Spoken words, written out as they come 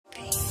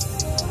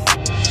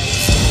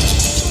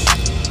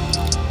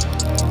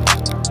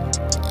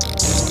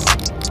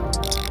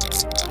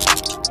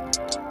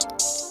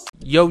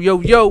Yo,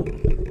 yo, yo.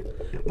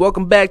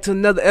 Welcome back to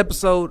another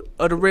episode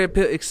of the Red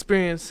Pill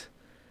Experience.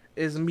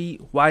 It's me,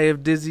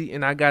 YF Dizzy,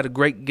 and I got a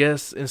great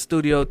guest in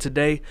studio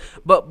today.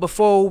 But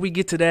before we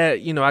get to that,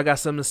 I got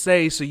something to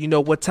say so you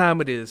know what time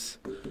it is.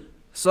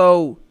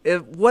 So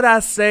if what I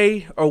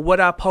say or what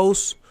I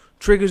post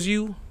triggers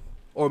you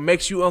or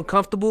makes you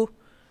uncomfortable,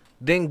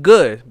 then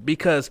good,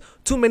 because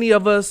too many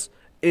of us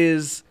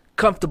is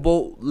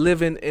comfortable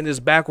living in this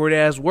backward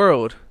ass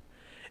world.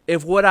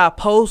 If what I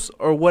post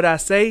or what I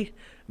say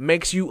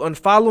makes you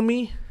unfollow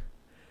me,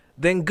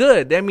 then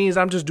good. That means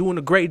I'm just doing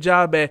a great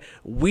job at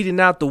weeding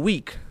out the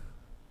weak.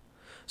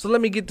 So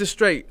let me get this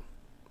straight.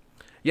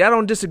 Y'all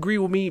don't disagree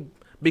with me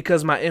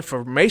because my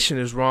information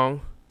is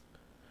wrong.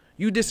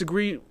 You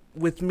disagree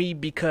with me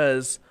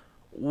because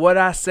what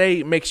I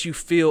say makes you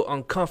feel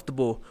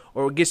uncomfortable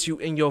or gets you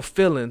in your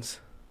feelings.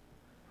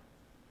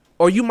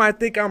 Or you might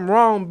think I'm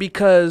wrong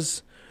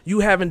because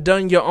you haven't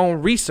done your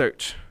own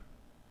research.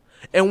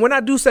 And when I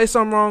do say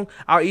something wrong,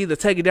 I'll either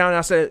take it down and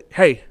I'll say,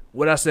 hey,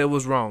 what I said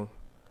was wrong.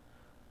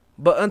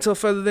 But until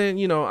further then,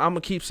 I'm going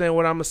to keep saying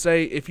what I'm going to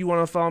say. If you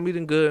want to follow me,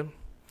 then good.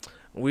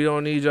 We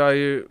don't need y'all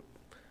here.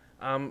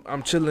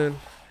 I'm chilling.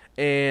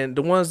 And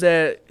the ones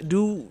that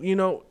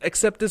do,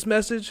 accept this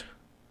message,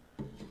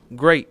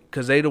 great,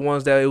 because they the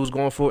ones that it was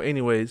going for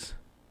anyways.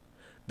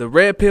 The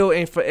red pill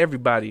ain't for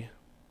everybody.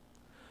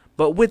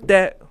 But with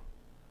that,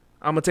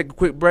 I'm going to take a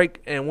quick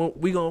break, and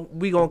we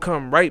gonna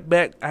come right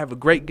back. I have a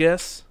great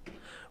guest.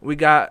 We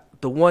got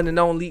the one and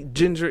only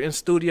Ginger in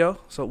studio,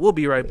 so we'll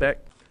be right back.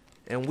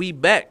 And we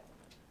back.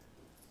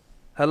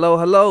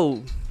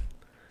 Hello.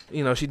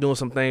 She doing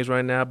some things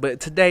right now, but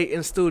today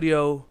in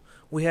studio,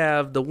 we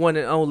have the one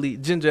and only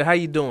Ginger. How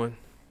you doing?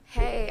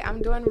 Hey,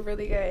 I'm doing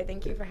really good.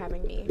 Thank you for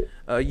having me.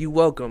 You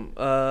welcome.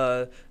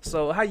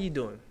 So how you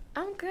doing?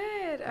 I'm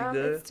good. You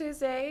good? It's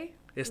Tuesday.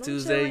 It's I'm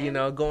Tuesday,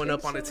 chilling. going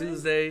up on a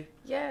Tuesday.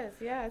 Yes,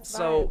 it's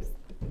So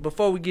vibes.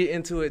 before we get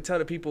into it, tell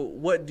the people,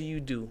 what do you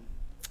do?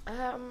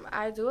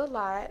 I do a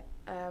lot.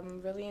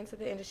 I'm really into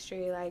the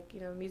industry, like,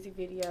 music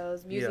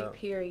videos, music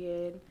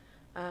period,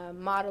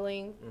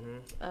 modeling.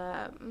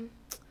 Mm-hmm.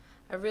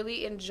 I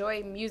really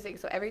enjoy music,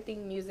 so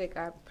everything music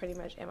I pretty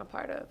much am a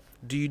part of.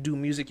 Do you do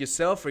music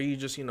yourself, or you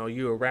just,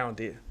 you're around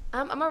it?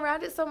 I'm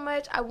around it so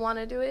much, I want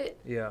to do it.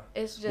 Yeah.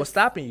 It's just... What's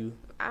stopping you?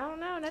 I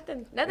don't know,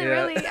 nothing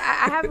really.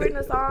 I have written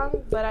a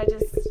song, but I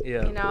just,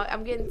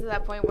 I'm getting to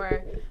that point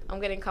where I'm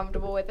getting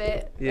comfortable with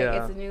it. Yeah.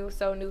 Like, it's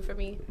so new for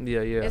me.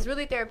 Yeah. It's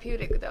really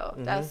therapeutic, though.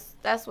 Mm-hmm.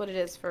 That's what it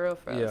is for real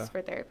for us,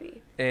 for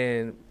therapy.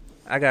 And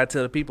I got to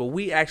tell the people,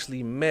 we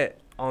actually met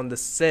on the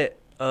set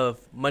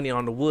of Money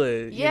on the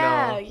Wood.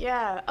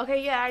 Yeah.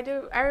 Okay, yeah, I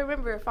do. I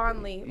remember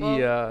fondly.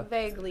 Well,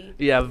 vaguely.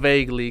 Yeah,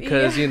 vaguely,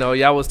 because,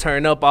 y'all was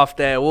turning up off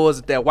that, what was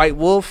it, that White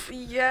Wolf?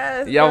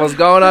 Yes. Y'all was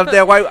going off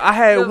that White, I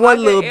had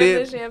one little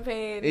bit. The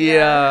champagne.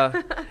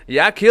 Yeah.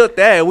 Yeah, I killed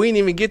that. We didn't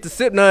even get to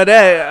sip none of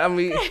that. I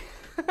mean.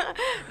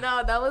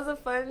 No, that was a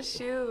fun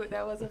shoot.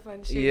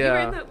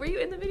 Yeah. Were you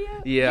in the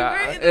video?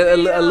 Yeah. A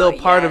little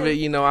part of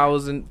it, I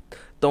wasn't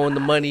throwing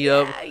the money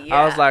up.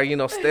 Yeah. I was like,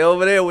 stay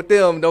over there with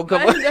them. Don't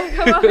come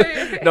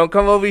don't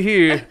come over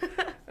here.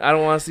 I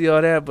don't want to see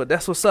all that, but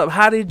that's what's up.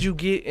 How did you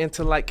get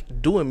into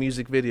doing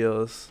music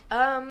videos?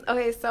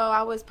 Okay, so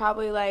I was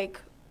probably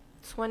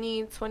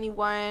 20,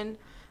 21,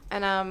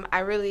 and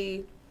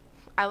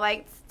I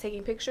liked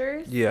taking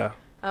pictures. Yeah.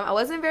 I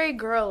wasn't very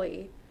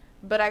girly,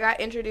 but I got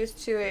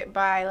introduced to it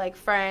by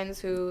friends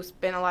who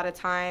spent a lot of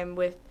time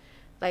with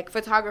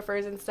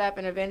photographers and stuff,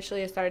 and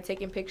eventually I started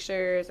taking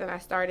pictures, and I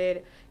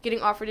started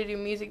getting offered to do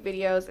music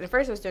videos. And at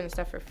first I was doing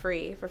stuff for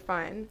free, for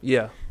fun.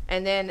 Yeah.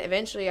 And then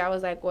eventually I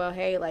was like, well,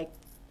 hey, I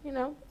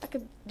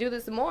could do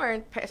this more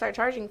and start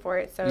charging for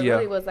it. So it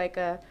really was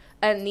a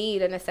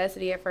need, a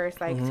necessity at first,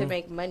 to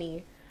make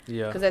money.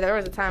 Yeah. Because there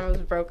was a time I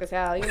was broke as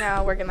hell,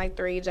 working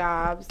 3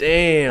 jobs.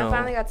 Damn. I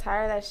finally got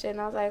tired of that shit,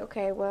 and I was like,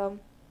 okay, well,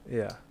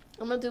 yeah,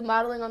 I'm going to do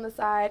modeling on the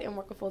side and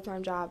work a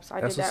full-time job. So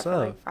I did that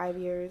for 5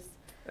 years.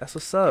 That's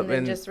what's up. And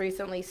then just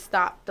recently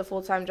stopped the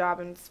full-time job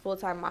and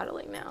full-time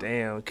modeling now.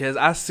 Damn, because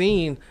I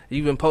seen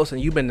you've been posting.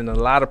 You've been in a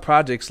lot of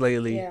projects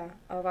lately. Yeah,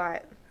 a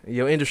lot.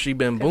 Your industry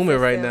been booming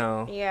right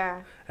now.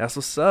 Yeah. That's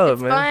what's up,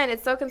 it's man. It's fun.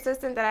 It's so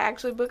consistent that I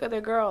actually book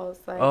other girls.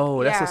 That's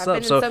what's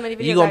up. So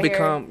you're going to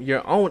become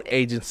your own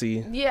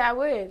agency. Yeah, I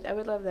would. I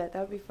would love that.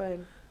 That would be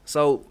fun.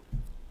 So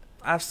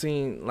I've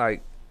seen,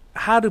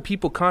 how do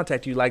people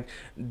contact you?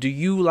 Do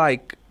you,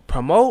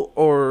 promote,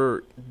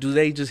 or do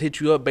they just hit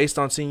you up based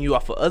on seeing you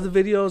off of other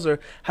videos, or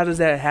how does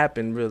that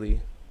happen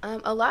really?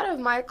 A lot of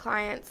my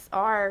clients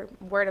are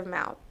word of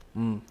mouth.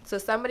 So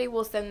somebody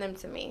will send them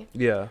to me.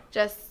 Yeah.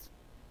 Just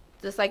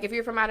if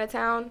you're from out of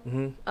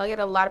town, I'll get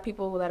a lot of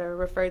people that are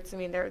referred to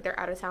me, and they're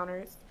out of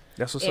towners.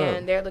 That's what's up.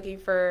 And they're looking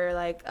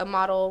for a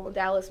model, a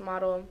Dallas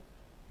model,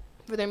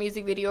 for their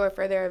music video or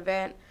for their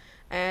event.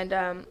 And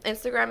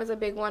Instagram is a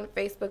big one.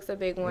 Facebook's a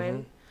big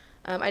one.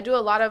 I do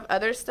a lot of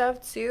other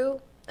stuff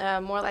too.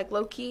 More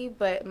low key,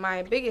 but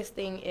my biggest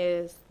thing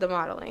is the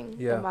modeling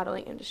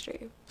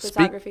industry,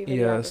 photography,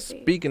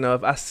 videography. Speaking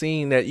of, I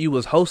seen that you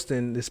was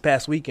hosting this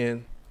past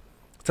weekend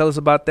Tell us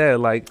about that.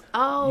 Like,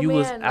 Oh, you man,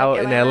 was like out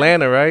in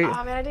Atlanta, right?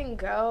 Oh man, I didn't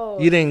go.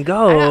 You didn't I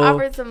got go.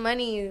 offered some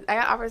money. I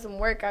got offered some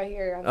work out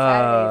here on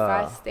Saturday,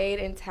 so I stayed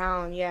in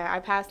town. Yeah, I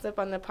passed up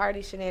on the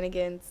party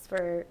shenanigans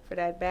for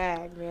that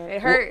bag, man.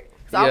 It hurt.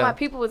 So all yeah. my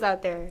people was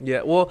out there.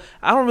 Yeah, well,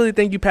 I don't really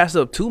think you passed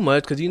up too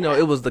much because, you know,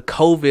 it was the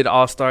COVID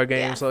All-Star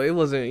game, Yeah. so it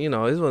wasn't, you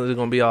know, it wasn't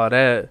going to be all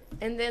that.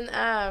 And then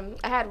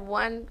I had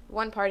one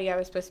party I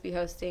was supposed to be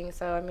hosting,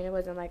 so I mean it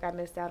wasn't like I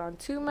missed out on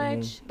too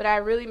much, but I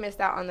really missed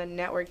out on the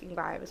networking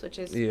vibes, which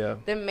is Yeah.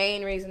 the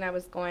main reason I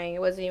was going. It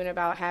wasn't even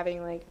about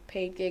having like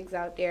paid gigs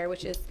out there,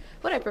 which is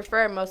what I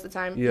prefer most of the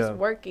time. Yeah. Just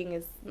working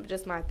is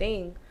just my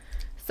thing.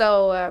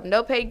 So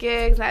no paid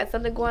gigs. I had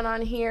something going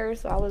on here,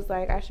 so I was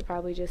like, I should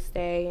probably just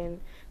stay and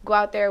go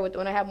out there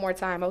when I have more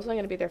time. I was only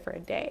gonna be there for a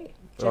day,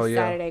 just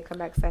Saturday, come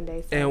back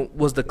Sunday. So. And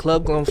was the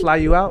club gonna fly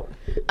you out?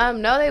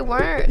 No, they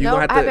weren't. You No,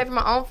 gonna have I to- paid for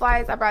my own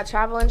flights. I brought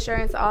travel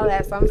insurance, all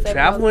that. So I'm saving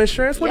Travel those-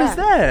 insurance? What is Yeah.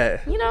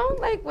 that? You know,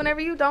 like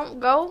whenever you don't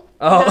go,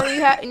 Oh. you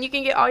know, and you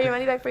can get all your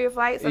money back for your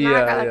flight. So now I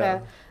Yeah, got like yeah.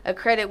 a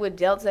credit with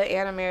Delta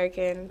and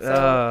American.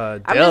 So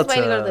I'm just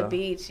waiting to go to the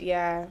beach.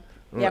 Yeah,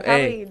 yeah,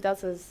 probably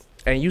Delta's.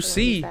 And you gonna be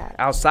see, sad.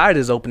 outside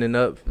is opening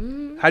up.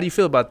 Mhm. How do you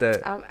feel about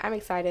that? I'm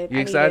excited. You I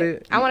need excited?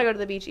 it. I want to go to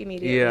the beach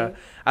immediately. Yeah,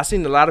 I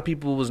seen a lot of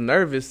people was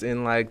nervous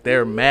and like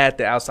they're mad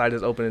that outside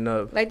is opening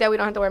up. Like that, we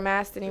don't have to wear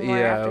masks anymore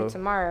Yeah. after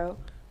tomorrow.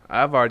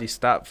 I've already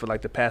stopped for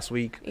like the past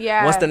week.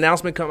 Yeah. Once the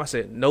announcement come, I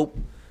said nope.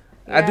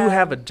 I do Yeah.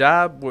 have a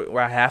job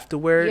where I have to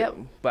wear it, Yep.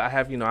 but I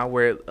have, you know, I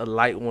wear a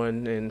light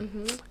one, and it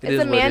is It's a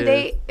what it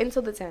mandate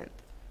until the 10th.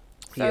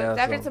 So Yeah,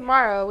 after so-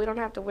 tomorrow, we don't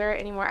have to wear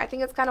it anymore. I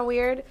think it's kind of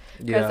weird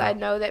because Yeah. I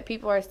know that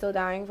people are still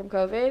dying from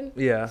COVID.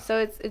 Yeah. So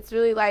it's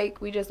really like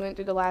we just went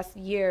through the last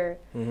year,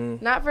 hmm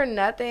not for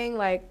nothing,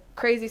 like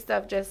crazy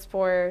stuff, just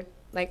for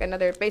like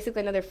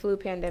basically another flu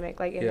pandemic,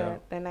 like in Yeah.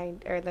 the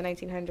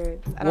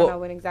 1900s. I Well- don't know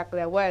when exactly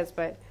that was,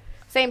 but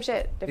same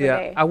shit, different Yeah,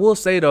 day. I will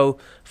say though,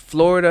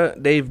 Florida,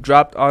 they've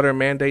dropped all their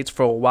mandates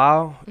for a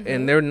while, Mm-hmm.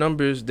 and their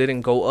numbers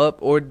didn't go up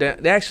or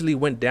they actually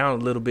went down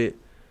a little bit.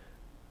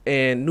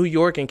 And New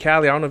York and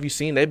Cali, I don't know if you've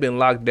seen, they've been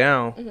locked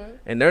down,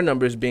 and their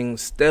numbers being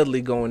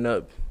steadily going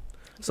up.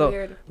 So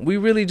Weird. we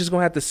really just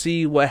gonna have to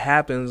see what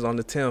happens on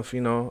the 10th.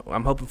 You know,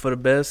 I'm hoping for the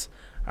best.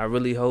 I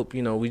really hope,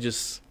 you know, we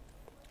just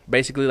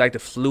basically like the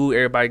flu.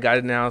 Everybody got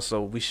it now,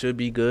 so we should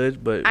be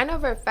good. But I know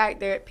for a fact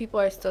that people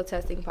are still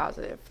testing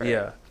positive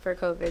for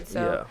COVID. So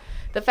yeah,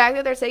 the fact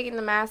that they're taking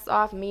the masks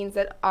off means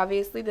that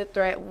obviously the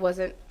threat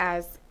wasn't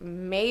as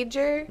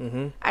major.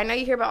 hmm I know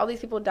you hear about all these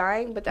people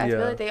dying, but I Yeah.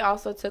 feel like they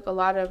also took a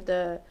lot of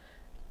the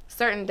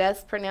certain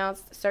deaths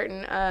pronounced,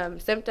 certain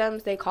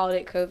symptoms. They called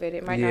it COVID.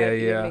 It might not have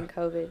Yeah, even been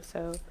COVID.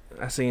 So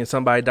I seen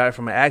somebody die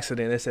from an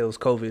accident. They said it was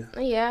COVID.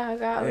 yeah, I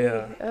got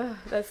Yeah.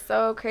 that's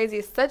so crazy.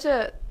 It's such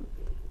a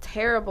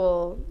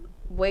terrible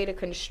way to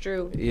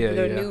construe the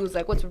Yeah. news,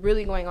 like what's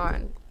really going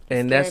on.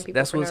 And Scaring that's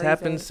people for what's no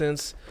happened reason.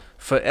 since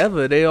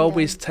forever. They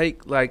always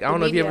take like I The don't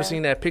know if you ever media.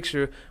 seen that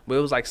picture where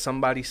it was like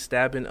somebody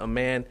stabbing a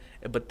man,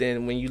 but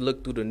then when you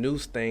look through the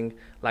news thing,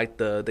 like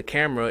the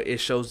camera, it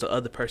shows the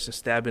other person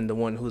stabbing the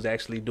one who's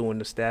actually doing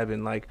the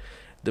stabbing. Like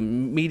the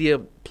media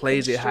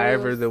plays it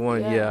however they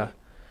want. Yeah. Yeah.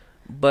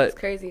 But It's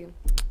crazy.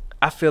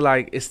 I feel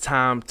like it's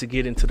time to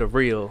get into the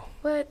real.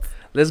 What?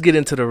 Let's get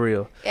into the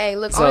real. Hey,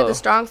 look, So- only the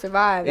strong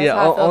survive. That's yeah,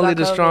 how I feel only about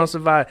the strong COVID.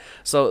 survive.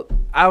 So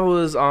I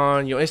was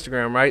on your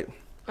Instagram, right?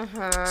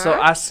 Uh-huh. So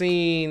I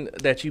seen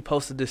that you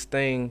posted this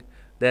thing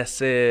that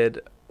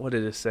said, what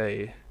did it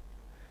say?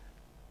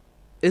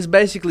 It's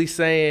basically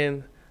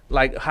saying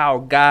like how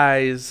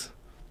guys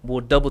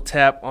will double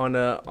tap on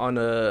a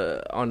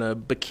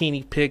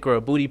bikini pic or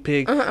a booty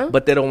pic,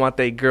 but they don't want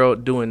their girl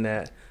doing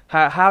that.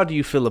 How do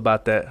you feel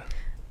about that?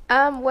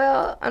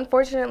 Well,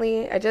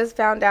 unfortunately, I just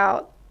found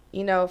out,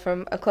 you know,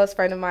 from a close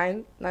friend of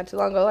mine not too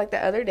long ago, like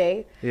the other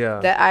day, Yeah.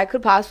 that I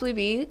could possibly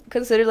be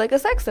considered like a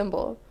sex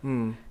symbol.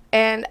 Hmm.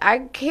 And I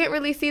can't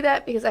really see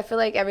that because I feel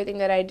like everything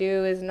that I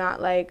do is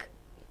not like,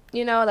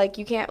 you know, like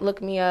you can't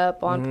look me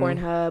up on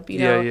Pornhub, you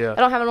know. Yeah. I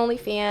don't have an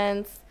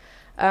OnlyFans.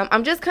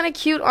 I'm just kind of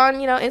cute on,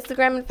 you know,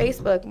 Instagram and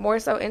Facebook, more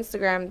so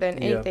Instagram than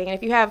Yeah. anything.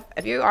 And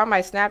if you are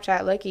my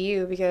Snapchat, lucky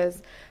you,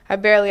 because I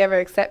barely ever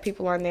accept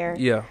people on there.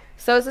 Yeah.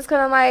 So it's just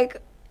kind of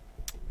like,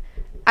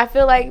 I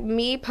feel like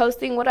me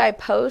posting what I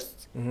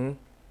post Hmm.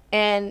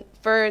 and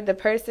for the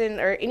person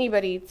or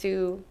anybody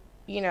to,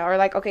 you know, or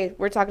like, okay,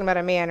 we're talking about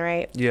a man,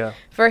 right? Yeah.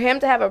 For him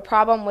to have a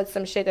problem with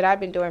some shit that I've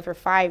been doing for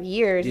 5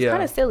 years is Yeah.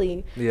 kind of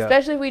silly. Yeah.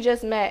 Especially if we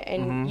just met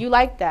and you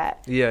like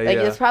that. Yeah. Like,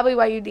 Yeah. that's probably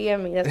why you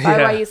DM me. That's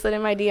probably why Yeah. you slid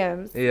in my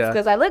DMs. Yeah.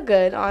 Because I look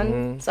good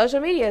on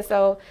social media.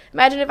 So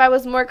imagine if I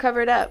was more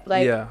covered up.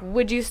 Like, Yeah.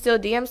 would you still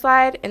DM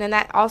slide? And then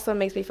that also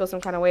makes me feel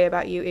some kind of way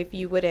about you if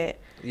you wouldn't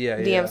Yeah.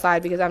 DM Yeah.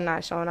 slide because I'm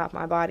not showing off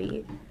my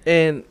body.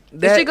 And It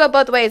that should go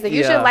both ways. Like,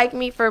 you Yeah. should like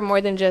me for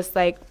more than just,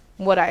 like,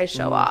 what I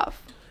show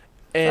off.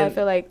 So I and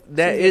feel like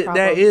that shouldn't be a that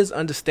problem. is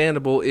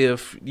understandable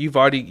if you've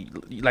already,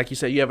 like you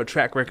said, you have a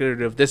track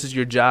record of this is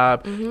your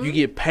job, you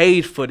get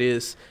paid for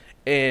this,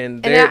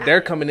 and And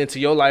they're coming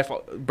into your life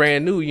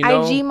brand new, you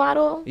know. IG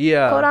model,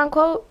 Yeah. quote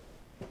unquote.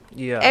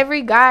 Yeah.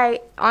 Every guy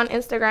on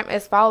Instagram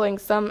is following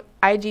some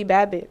IG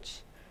bad bitch.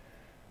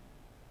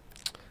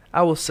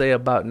 I will say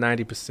about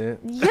 90%.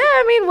 Yeah,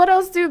 I mean, what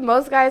else do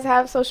most guys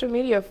have social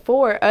media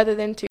for other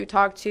than to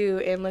talk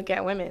to and look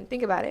at women?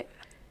 Think about it.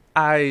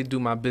 I do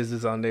my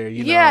business on there,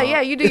 you know. Yeah,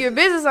 you do your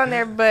business on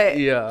there, but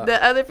Yeah.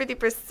 the other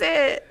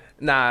 50%.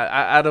 Nah,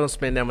 I don't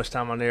spend that much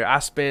time on there. I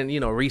spend,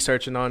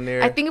 researching on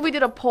there. I think if we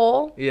did a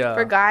poll Yeah.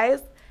 for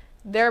guys,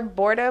 their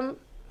boredom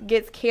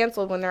gets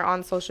canceled when they're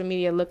on social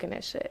media looking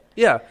at shit.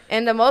 Yeah.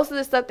 And the most of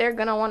the stuff they're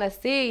gonna want to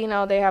see,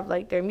 they have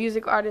like their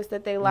music artists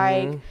that they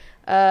like,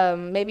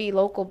 maybe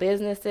local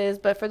businesses,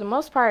 but for the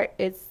most part,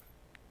 it's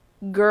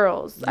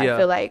girls. Yeah. I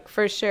feel like,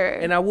 for sure.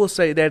 And I will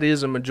say that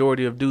is a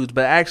majority of dudes,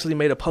 but I actually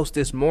made a post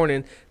this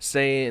morning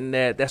saying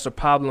that that's a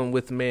problem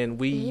with men.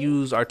 We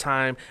use our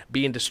time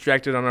being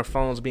distracted on our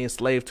phones, being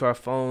slave to our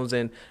phones,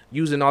 and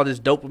using all this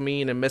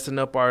dopamine and messing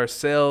up our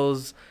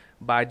cells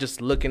by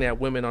just looking at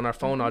women on our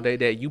phone all day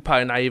that you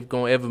probably not even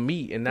gonna ever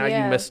meet, and now you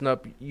messing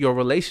up your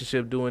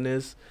relationship doing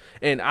this.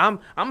 And I'm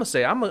gonna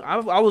say I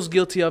was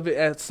guilty of it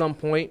at some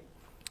point,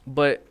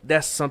 but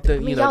that's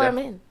something y'all are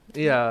men.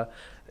 Yeah,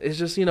 it's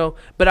just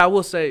But I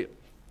will say,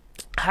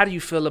 how do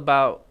you feel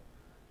about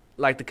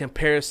like the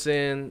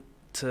comparison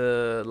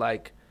to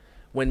like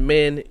when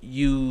men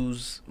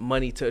use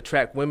money to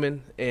attract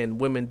women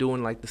and women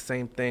doing like the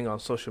same thing on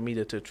social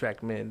media to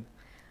attract men?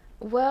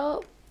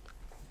 Well,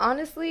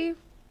 honestly,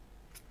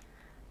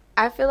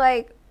 I feel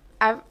like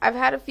I've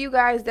had a few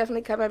guys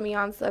definitely come at me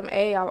on some,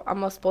 hey, I'm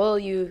gonna spoil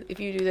you if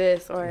you do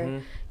this,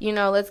 or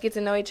let's get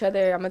to know each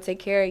other, I'm gonna take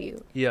care of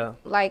you. Yeah.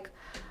 Like,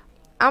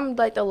 I'm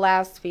like the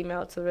last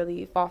female to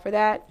really fall for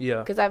that. Yeah.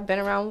 Because I've been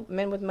around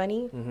men with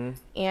money,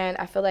 and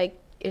I feel like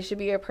it should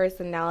be your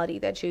personality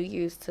that you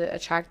use to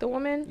attract a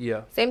woman.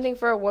 Yeah. Same thing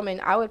for a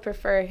woman. I would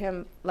prefer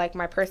him, like,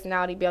 my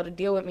personality, be able to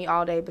deal with me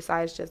all day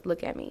besides just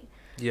look at me.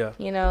 Yeah.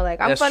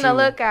 Like, I'm That's fun true. to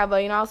look at,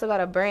 but, I also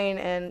got a brain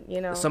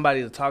and,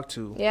 somebody to talk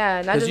to. Yeah,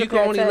 not because just you a can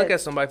pair of only look tits.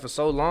 at somebody for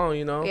so long,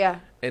 Yeah.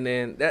 And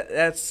then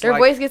that's Their like,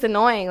 voice gets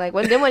annoying. Like,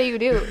 what do you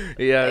do?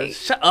 Yeah, Like,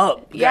 shut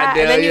up. yeah,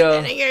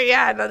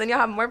 goddamn, then you'll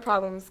have more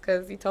problems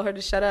because you told her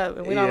to shut up,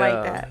 and we don't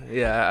like that.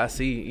 Yeah, I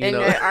see. And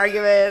your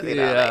arguments,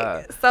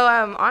 Yeah. So,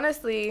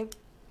 honestly,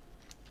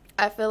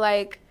 I feel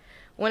like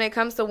when it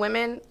comes to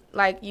women,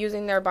 like,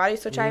 using their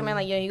bodies to attract men,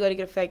 like, you go to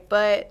get a fake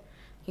butt,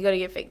 you go to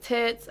get fake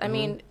tits. I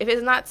mean, if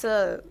it's not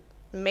to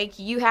make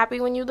you happy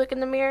when you look in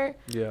the mirror,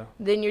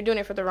 then you're doing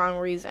it for the wrong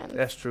reason.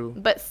 That's true.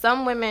 But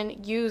some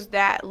women use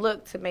that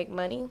look to make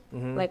money,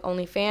 like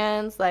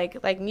OnlyFans,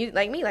 like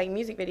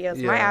music videos.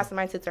 Yeah. My ass and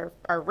my tits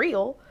are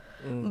real.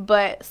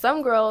 But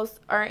some girls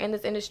are in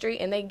this industry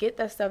and they get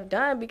that stuff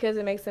done because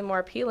it makes them more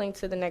appealing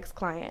to the next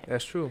client.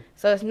 That's true.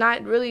 So it's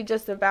not really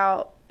just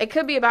about, it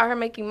could be about her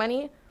making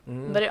money,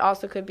 but it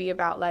also could be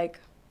about, like,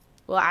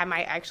 well, I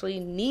might actually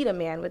need a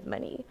man with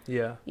money.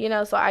 Yeah.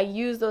 So I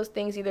use those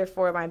things either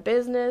for my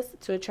business,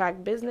 to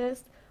attract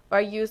business, or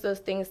I use those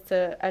things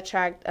to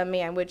attract a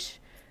man, which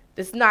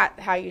is not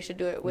how you should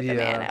do it with a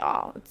man at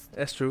all.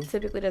 That's true. It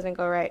typically doesn't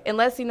go right.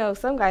 Unless,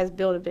 some guys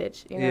build a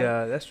bitch,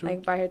 Yeah, that's true.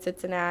 Like, by her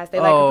tits and ass. They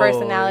like her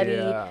personality.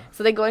 Yeah.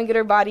 So they go and get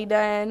her body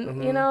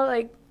done,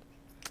 like.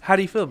 How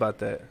do you feel about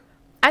that?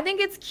 I think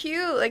it's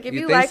cute. Like, if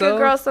you think like so? a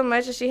girl so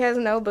much and she has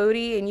no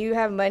booty and you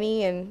have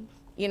money and,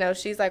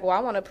 she's like, well, I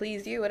want to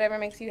please you. Whatever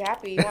makes you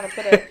happy. You want to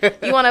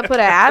put an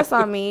ass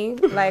on me.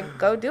 Like,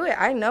 go do it.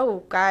 I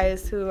know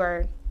guys who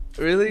are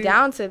really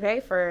down to pay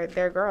for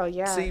their girl.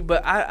 Yeah. See,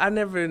 but I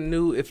never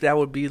knew if that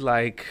would be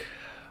like.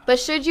 But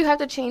should you have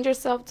to change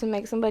yourself to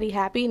make somebody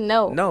happy?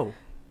 No.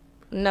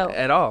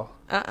 At all.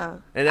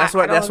 And that's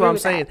what I'm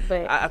saying.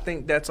 I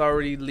think that's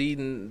already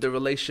leading the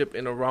relationship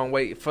in the wrong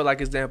way. For like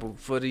example,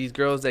 for these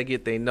girls that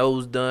get their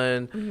nose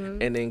done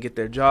and then get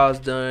their jaws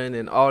done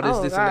and all this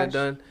and that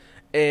done,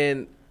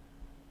 and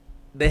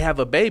they have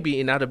a baby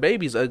and now the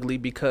baby's ugly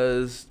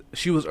because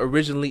she was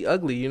originally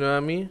ugly. You know what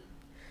I mean?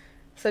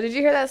 So did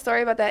you hear that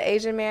story about that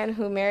Asian man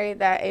who married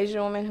that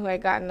Asian woman who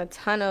had gotten a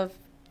ton of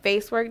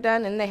face work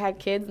done and they had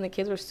kids and the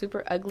kids were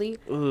super ugly?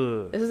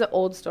 Ugh. This is an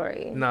old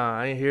story. Nah,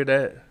 I ain't hear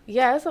that.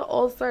 Yeah, it's an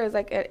old story. It's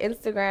like an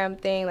Instagram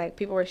thing. Like,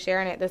 people were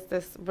sharing it.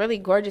 This really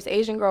gorgeous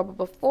Asian girl, but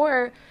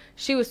before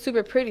she was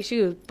super pretty,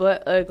 she was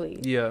butt ugly.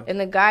 Yeah. And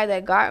the guy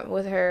that got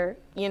with her,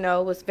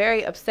 was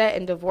very upset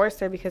and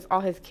divorced her because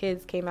all his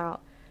kids came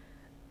out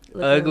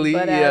ugly.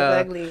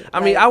 Yeah. Ugly. I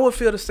mean, I would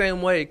feel the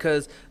same way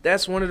because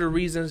that's one of the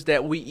reasons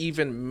that we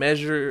even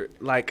measure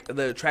like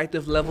the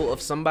attractive level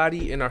of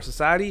somebody in our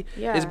society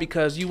is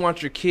because you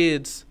want your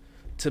kids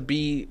to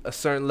be a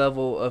certain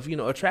level of,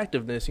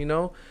 attractiveness,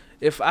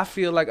 If I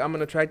feel like I'm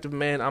an attractive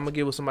man, I'm going to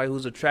get with somebody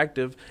who's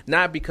attractive,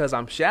 not because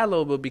I'm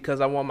shallow, but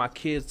because I want my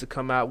kids to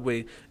come out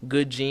with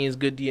good genes,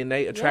 good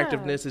DNA.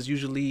 Attractiveness is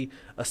usually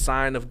a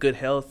sign of good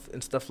health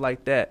and stuff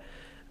like that.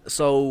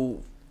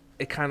 So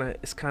it's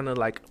kind of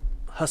like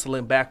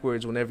hustling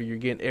backwards whenever you're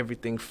getting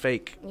everything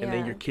fake and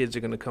then your kids are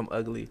going to come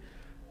ugly.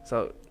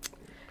 So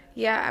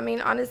yeah, I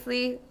mean,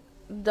 honestly,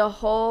 the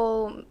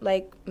whole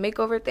like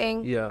makeover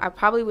thing, Yeah. I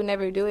probably would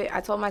never do it.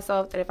 I told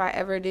myself that if I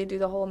ever did do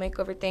the whole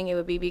makeover thing, it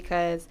would be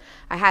because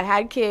I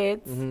had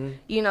kids.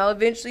 You know,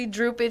 eventually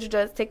droopage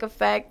does take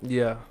effect.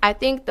 Yeah. I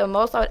think the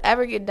most I would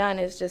ever get done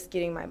is just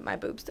getting my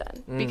boobs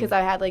done because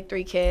I had like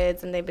 3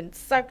 kids and they've been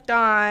sucked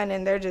on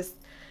and they're just,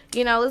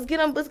 you know, let's get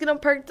them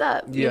perked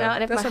up. You know,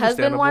 and if that's my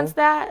husband wants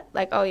understandable. that,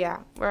 like, oh yeah,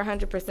 we're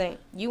 100%.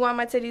 You want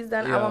my titties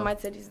done? I Yeah. want my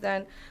titties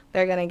done.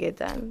 They're gonna get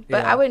done.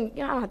 But Yeah. I wouldn't.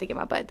 You know, I don't have to get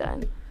my butt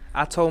done.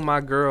 I told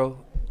my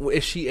girl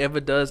if she ever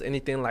does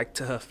anything like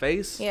to her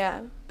face,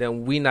 Yeah.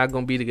 then we not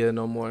gonna be together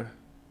no more.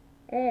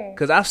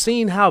 Cause I've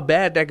seen how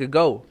bad that could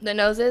go. The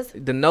noses.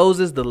 The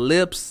noses, the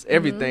lips,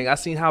 everything. I've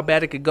seen how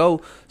bad it could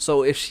go.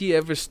 So if she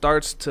ever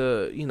starts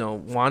to, you know,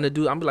 want to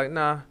do, I'm be like,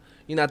 nah,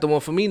 you're not the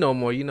one for me no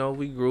more. You know,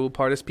 we grew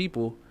apart as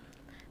people.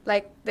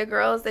 Like the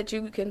girls that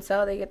you can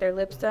tell they get their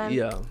lips done.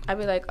 Yeah. I'd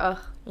be like, oh,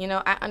 you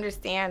know, I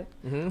understand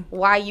Mm-hmm.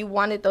 why you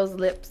wanted those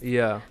lips,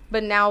 Yeah.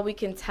 but now we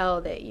can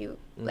tell that you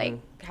like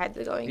had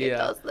to go and get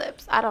Yeah. those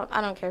lips. I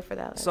don't care for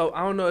that. So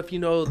I don't know if you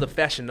know the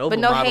Fashion Nova But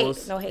no models.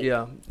 hate, no hate.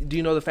 Yeah. Do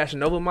you know the Fashion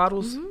Nova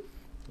models?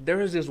 There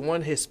is this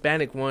one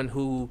Hispanic one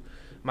who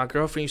my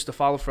girlfriend used to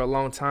follow for a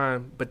long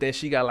time, but then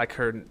she got like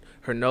her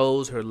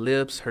nose, her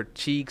lips, her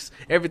cheeks,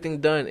 everything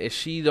done, and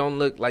she don't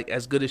look like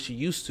as good as she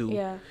used to.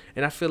 Yeah.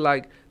 And I feel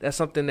like that's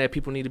something that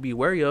people need to be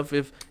wary of.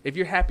 If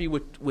you're happy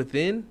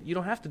within, you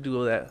don't have to do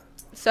all that.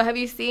 So have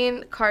you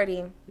seen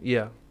Cardi?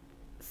 Yeah.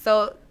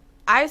 So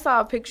I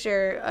saw a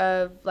picture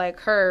of like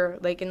her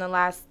like in the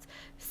last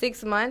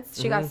 6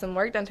 months. She got some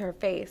work done to her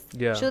face.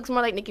 Yeah. She looks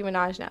more like Nicki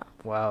Minaj now.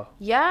 Wow.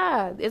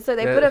 Yeah. So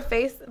they Yeah. put a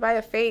face by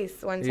a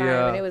face one time,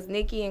 Yeah. and it was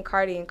Nicki and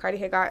Cardi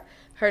had got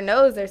her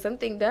nose or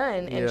something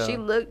done, and Yeah. she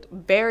looked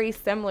very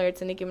similar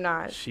to Nicki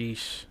Minaj.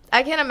 Sheesh.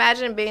 I can't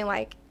imagine being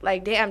like,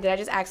 damn, did I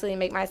just actually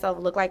make myself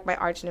look like my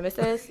arch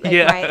nemesis, like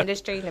Yeah. my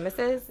industry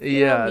nemesis?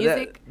 You know, Yeah.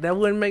 music. That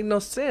wouldn't make no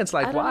sense. I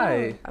Like, don't why?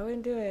 know. I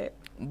wouldn't do it.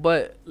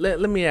 But let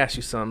me ask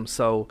you something.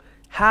 So,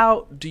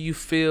 how do you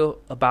feel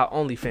about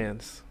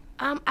OnlyFans?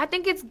 I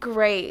think it's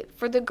great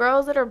for the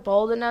girls that are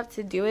bold enough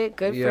to do it.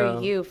 Good Yeah.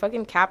 for you.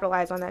 Fucking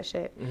capitalize on that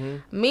shit.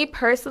 Mm-hmm. Me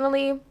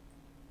personally,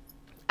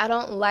 I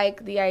don't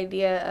like the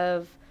idea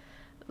of,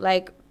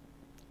 like,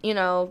 you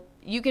know,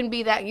 you can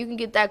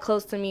get that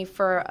close to me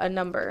for a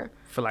number.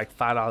 For like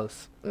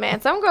 $5. Man,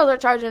 some girls are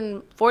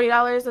charging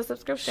 $40 a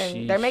subscription.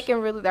 Sheesh.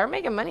 They're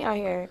making money out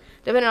here,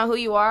 depending on who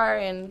you are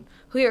and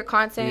who your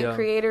content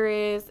creator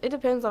is. It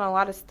depends on a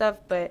lot of stuff,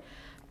 but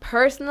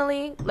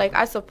personally, like,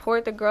 I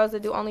support the girls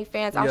that do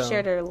OnlyFans. I'll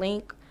share their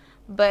link,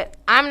 but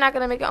I'm not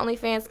gonna make an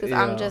OnlyFans because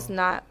I'm just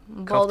not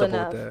bold Comfortable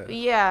enough. with that.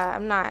 Yeah,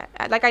 I'm not.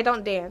 Like, I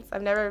don't dance.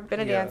 I've never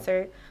been a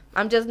dancer.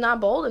 I'm just not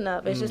bold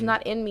enough. It's just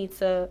not in me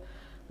to,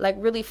 like,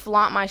 really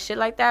flaunt my shit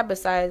like that.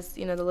 Besides,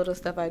 you know, the little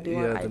stuff I do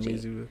on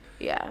IG.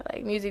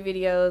 Like music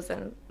videos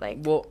and like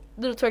little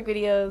twerk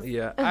videos.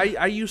 Yeah,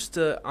 I used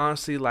to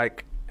honestly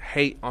like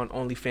hate on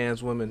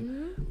OnlyFans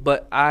women,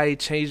 but I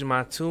changed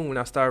my tune when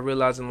I started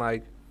realizing,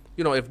 like,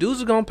 you know, if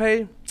dudes are gonna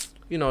pay,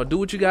 you know, do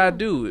what you gotta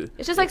do.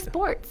 It's just like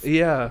sports.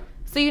 Yeah.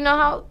 So you know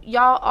how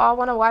y'all all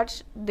want to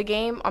watch the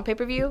game on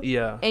pay-per-view?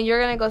 Yeah. And you're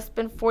gonna go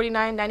spend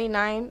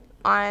 $49.99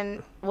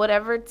 on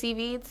whatever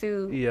TV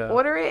to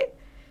order it?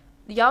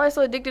 Y'all are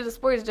so addicted to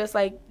sports, just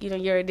like, you know,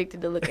 you're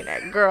addicted to looking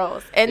at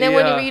girls. And then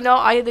when you know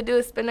all you have to do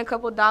is spend a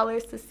couple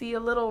dollars to see a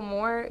little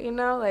more, you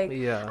know, like,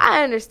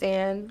 I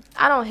understand.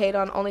 I don't hate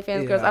on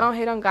OnlyFans girls. I don't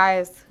hate on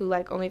guys who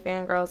like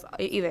OnlyFans girls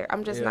either.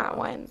 I'm just not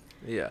one.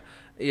 Yeah,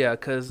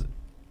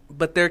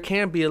 but there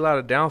can be a lot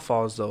of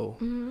downfalls though.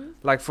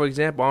 Like, for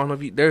example, I don't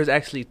know if there's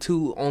actually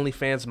 2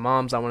 OnlyFans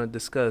moms I want to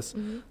discuss.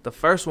 The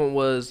first one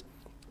was.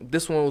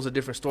 This one was a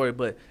different story,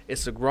 but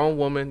it's a grown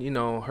woman, you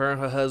know, her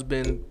and her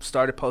husband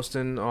started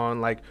posting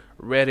on like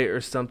Reddit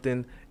or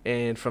something,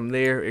 and from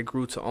there it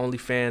grew to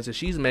OnlyFans, and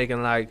she's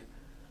making like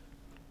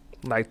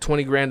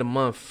 $20,000 a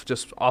month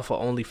just off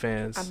of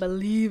OnlyFans. I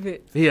believe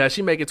it. Yeah,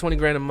 she making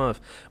 $20,000 a month,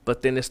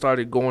 but then it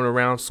started going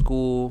around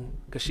school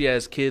because she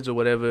has kids or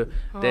whatever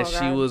that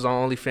she was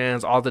on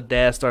OnlyFans. All the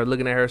dads started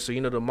looking at her, so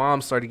you know the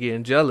moms started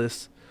getting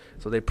jealous,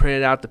 so they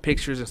printed out the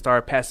pictures and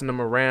started passing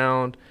them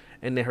around.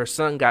 And then her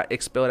son got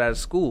expelled out of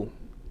school.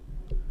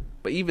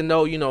 But even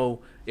though, you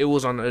know, it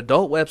was on an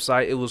adult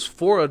website, it was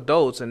for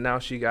adults, and now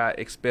she got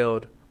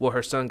expelled. Well,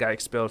 her son got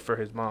expelled for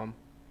his mom.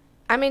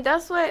 I mean,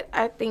 that's what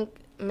I think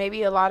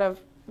maybe a lot of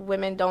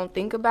women don't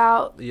think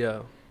about.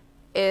 Yeah.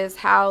 Is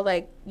how,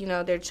 like, you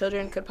know, their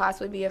children could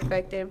possibly be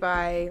affected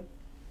by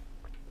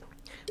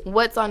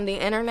what's on the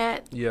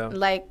internet. Yeah.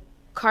 Like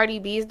Cardi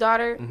B's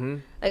daughter.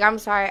 Like, I'm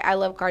sorry, I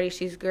love Cardi.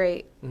 She's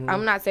great.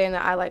 I'm not saying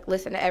that I like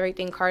listen to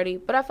everything Cardi,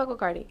 but I fuck with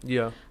Cardi.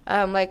 Yeah.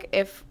 Like,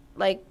 if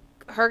like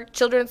her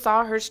children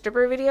saw her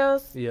stripper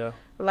videos. Yeah.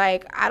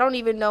 Like, I don't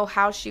even know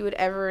how she would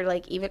ever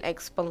like even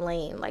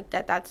explain like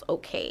that's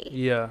okay.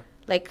 Yeah.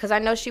 Like, because I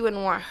know she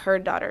wouldn't want her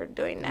daughter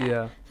doing that.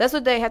 Yeah. That's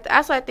what they have to.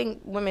 That's what I think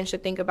women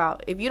should think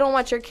about. If you don't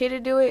want your kid to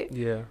do it,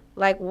 Yeah.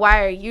 like,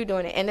 why are you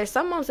doing it? And there's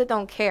some moms that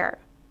don't care.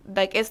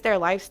 like it's their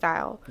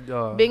lifestyle,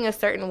 Uh, being a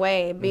certain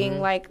way,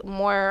 being like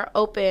more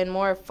open,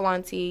 more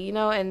flaunty, you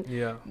know, and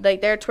Yeah.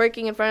 like they're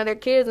twerking in front of their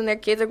kids, and their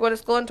kids are going to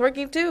school and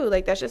twerking too.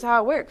 Like that's just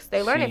how it works.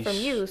 They learn it from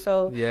Sheesh. you.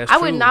 So Yeah, it's I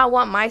would true. not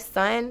want my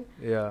son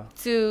Yeah.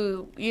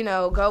 to, you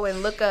know, go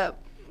and look up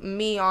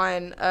me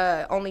on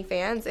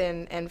OnlyFans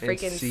and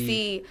freaking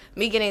see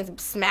me getting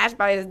smashed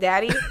by his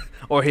daddy.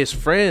 Or his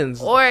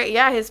friends. Or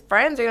yeah, his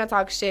friends are gonna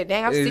talk shit.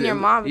 Dang, I've seen your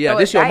mom. Yeah, throw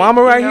this a your dyke,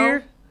 mama right you know?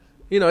 here.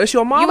 You know, it's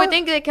your mama. You would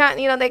think they can't,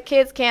 you know, that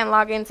kids can't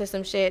log into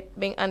some shit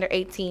being under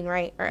 18,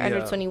 right, or under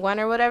Yeah. 21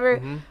 or whatever.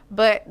 Mhm.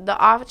 But the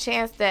off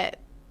chance that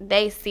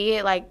they see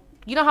it, like,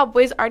 you know how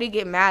boys already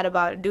get mad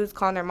about dudes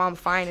calling their mom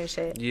fine and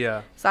shit.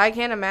 Yeah. So I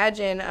can't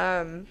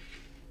imagine,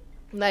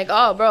 like,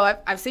 oh, bro,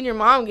 I've seen your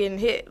mom getting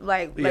hit.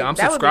 Like Yeah, I'm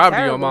that would be subscribed to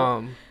your terrible.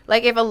 mom.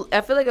 Like I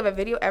feel like if a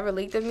video ever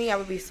leaked of me, I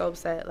would be so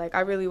upset. Like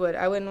I really would.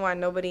 I wouldn't want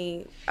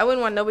nobody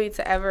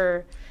to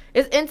ever.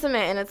 It's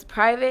intimate and it's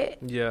private.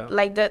 Yeah.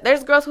 Like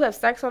there's girls who have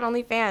sex on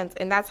OnlyFans,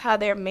 and that's how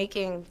they're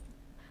making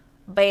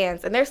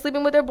bands, and they're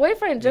sleeping with their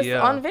boyfriend just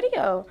Yeah. on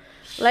video.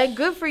 Like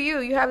good for you.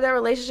 You have that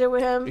relationship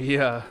with him.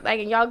 Yeah. Like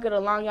and y'all get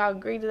along. Y'all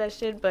agree to that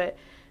shit. But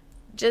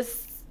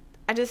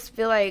I just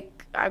feel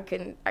like I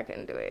couldn't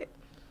do it.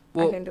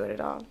 Well, I couldn't do it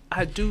at all.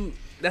 I do.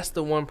 That's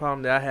the one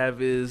problem that I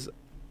have is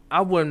I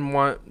wouldn't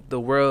want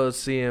the world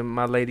seeing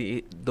my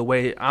lady the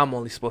way I'm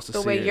only supposed to see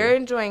her. The way you're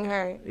enjoying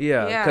her.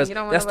 Yeah, because you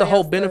don't want that's the nobody whole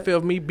else to- benefit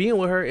of me being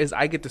with her is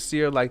I get to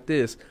see her like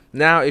this.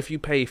 Now, if you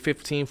pay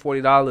 $15,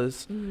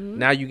 $40,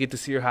 now you get to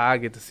see her how I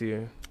get to see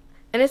her.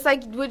 And it's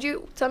like,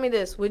 tell me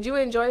this, would you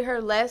enjoy her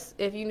less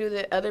if you knew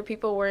that other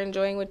people were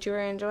enjoying what you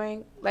were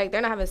enjoying? Like, they're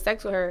not having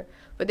sex with her,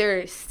 but they're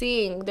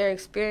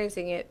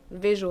experiencing it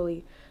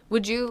visually.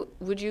 Would you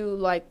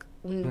like,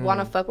 want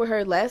to fuck with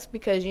her less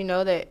because you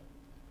know that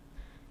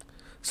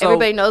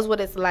everybody knows what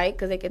it's like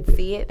because they can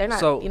see it? They're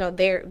not,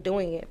 they're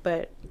doing it,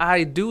 but...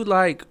 I do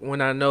like when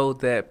I know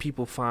that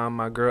people find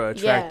my girl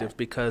attractive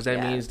because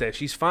that means that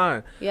she's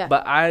fine. Yeah.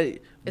 But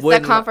it's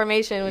that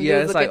confirmation when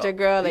dudes look at your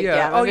girl, like, my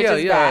bitch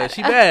is bad.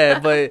 She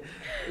bad. But,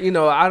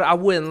 I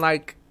wouldn't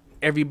like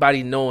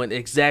everybody knowing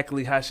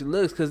exactly how she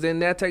looks because then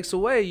that takes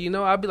away,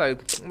 I'd be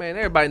like, man,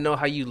 everybody know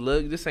how you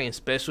look. This ain't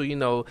special,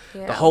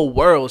 the whole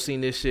world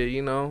seen this shit,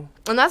 And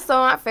that's so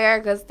not fair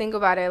because think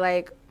about it,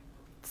 like,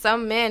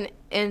 some men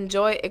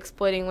enjoy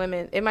exploiting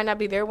women. It might not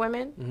be their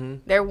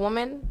women, their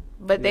woman,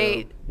 but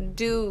they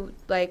do,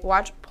 like,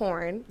 watch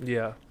porn.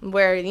 Yeah.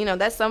 Where,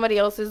 that's somebody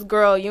else's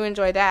girl. You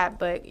enjoy that,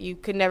 but you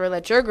could never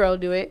let your girl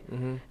do it.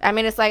 I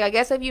mean, it's like, I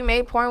guess if you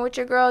made porn with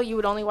your girl, you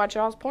would only watch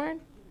y'all's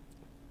porn?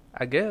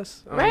 I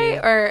guess. Right?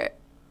 Or,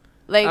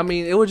 like... I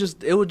mean, it would just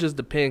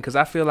depend because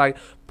I feel like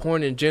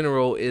porn in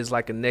general is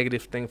like a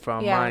negative thing for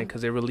our mind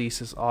because it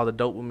releases all the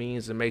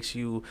dopamines and makes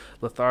you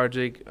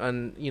lethargic,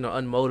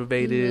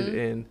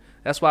 unmotivated, and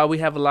that's why we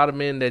have a lot of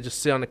men that just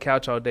sit on the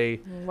couch all day.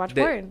 Watch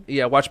porn.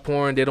 Yeah, watch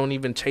porn. They don't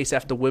even chase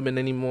after women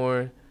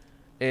anymore,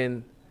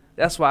 and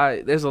that's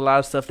why there's a lot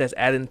of stuff that's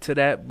added to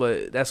that.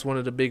 But that's one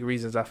of the big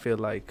reasons I feel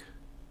like,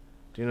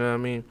 do you know what I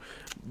mean?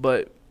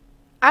 But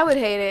I would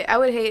hate it. I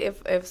would hate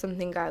if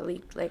something got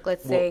leaked. Like,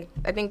 let's say,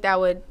 I think that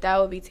would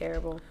be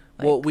terrible.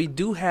 Like, well, we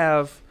do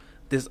have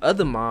this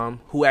other mom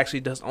who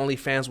actually does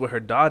OnlyFans with her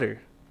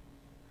daughter.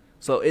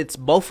 So it's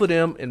both of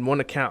them in one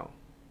account.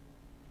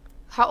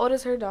 How old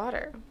is her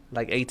daughter?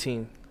 Like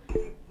 18.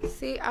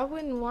 See, I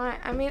wouldn't want...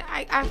 I mean,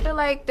 I feel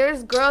like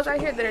there's girls out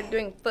here that are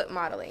doing foot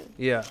modeling.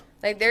 Yeah.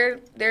 Like, their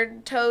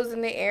toes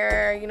in the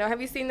air.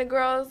 Have you seen the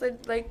girls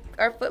that, like,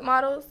 are foot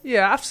models?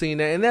 Yeah, I've seen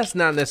that, and that's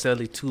not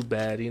necessarily too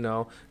bad,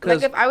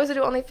 Like, if I was to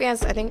do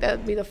OnlyFans, I think that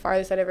would be the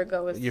farthest I'd ever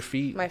go with your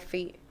feet. My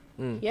feet.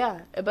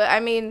 Yeah. But, I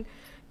mean,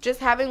 just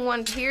having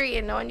one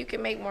period, knowing you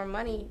can make more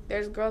money.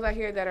 There's girls out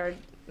here that are,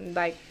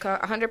 like,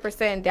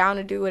 100% down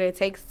to do what it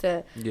takes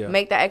to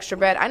make that extra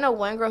bread. I know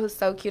one girl who's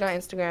so cute on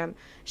Instagram.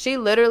 She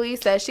literally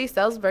says she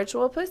sells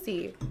virtual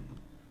pussy.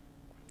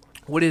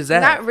 What is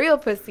that? Not real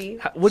pussy.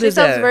 What she is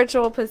sells that?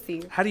 virtual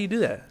pussy. How do you do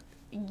that?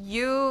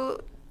 You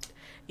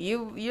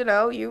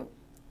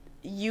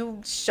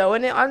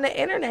showing it on the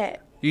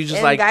internet. You just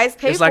and like guys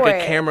pay it's like for a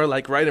it. camera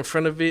like right in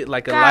front of it,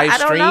 like a God, live I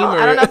don't stream. know. Or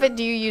I don't know if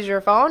do you use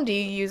your phone? Do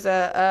you use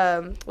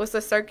a what's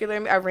the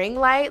circular ring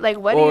light? Like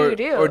what do you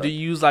do? Or do you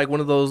use like one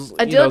of those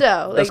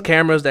dildo? Those like,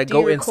 cameras that go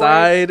record?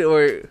 inside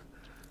or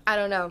I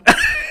don't know.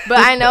 But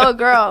I know a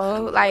girl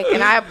who, like,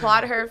 and I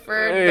applaud her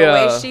for the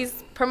way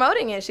she's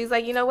promoting it. She's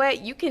like, you know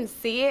what? You can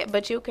see it,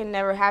 but you can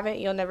never have it.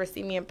 You'll never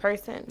see me in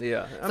person.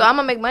 Yeah. So I'm going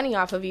to make money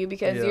off of you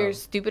because you're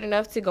stupid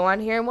enough to go on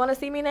here and want to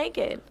see me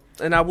naked.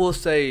 And I will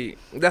say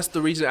that's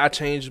the reason I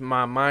changed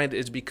my mind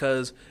is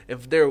because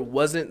if there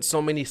wasn't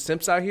so many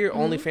simps out here,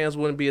 OnlyFans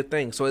wouldn't be a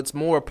thing. So it's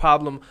more a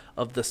problem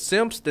of the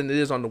simps than it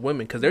is on the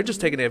women because they're just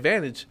taking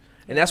advantage.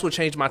 And that's what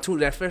changed my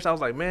tune. At first, I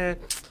was like, man,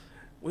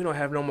 we don't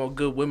have no more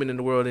good women in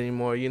the world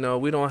anymore. You know,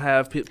 we don't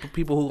have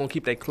people who gonna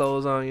keep their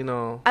clothes on. You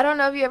know. I don't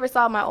know if you ever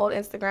saw my old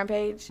Instagram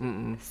page.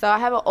 Mm-mm. So I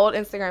have an old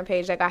Instagram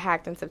page that got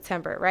hacked in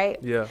September, right?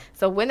 Yeah.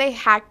 So when they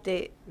hacked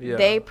it, Yeah.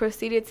 they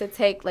proceeded to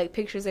take like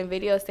pictures and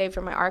videos saved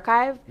from my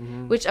archive,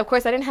 which of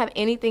course I didn't have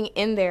anything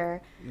in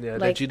there. Yeah,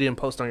 like, that you didn't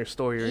post on your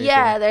story or anything.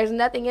 Yeah, there's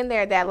nothing in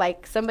there that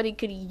like somebody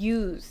could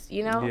use,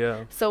 you know?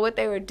 Yeah. So what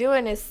they were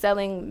doing is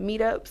selling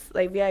meetups,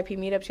 like VIP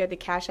meetups. You had the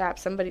Cash App,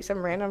 some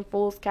random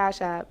fool's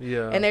Cash App.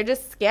 Yeah. And they're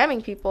just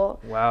scamming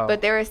people. Wow. But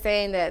they were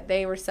saying that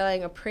they were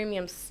selling a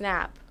premium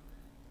snap.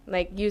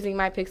 Like using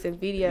my pics and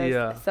videos,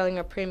 Yeah. selling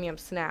a premium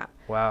snap.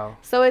 Wow.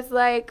 So it's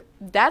like,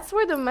 that's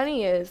where the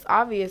money is,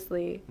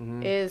 obviously,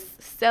 Mm-hmm. is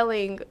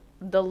selling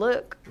the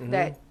look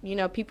that, you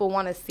know, people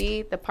want to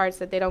see, the parts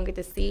that they don't get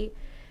to see.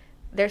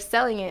 They're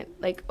selling it,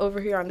 like, over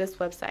here on this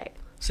website.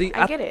 See,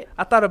 I get it.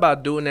 I thought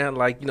about doing that,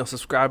 like, you know,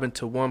 subscribing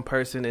to one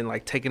person and,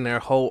 like, taking their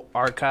whole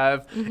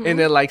archive and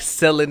then, like,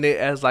 selling it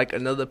as, like,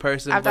 another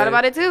person. I've thought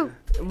about it, too.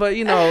 But,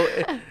 you know,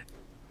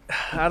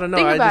 I don't know.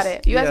 Think about just,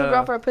 it. You ask a yeah.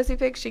 girl for a pussy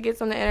pic, she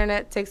gets on the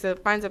internet,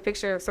 finds a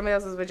picture of somebody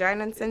else's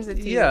vagina and sends it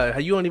to you. Yeah,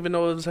 you don't even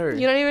know it was her.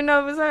 You don't even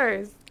know if it's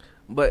hers.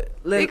 But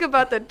Think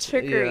about the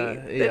trickery.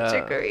 Yeah, The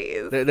trickery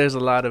is... There's a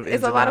lot of...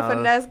 It's a lot of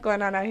finesse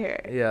going on out here.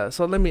 Yeah,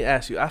 so let me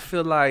ask you. I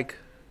feel like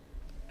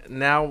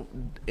now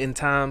in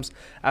times,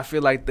 I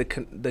feel like the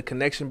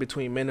connection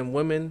between men and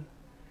women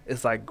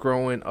is like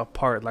growing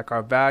apart. Like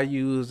our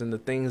values and the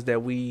things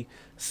that we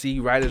see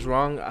right as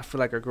wrong, I feel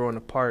like are growing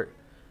apart.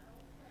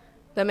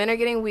 The men are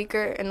getting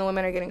weaker and the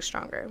women are getting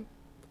stronger.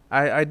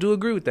 I do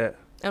agree with that.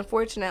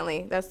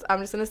 Unfortunately,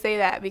 I'm just gonna say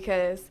that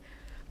because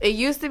it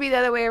used to be the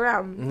other way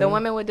around. The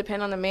woman would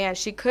depend on the man.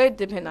 She could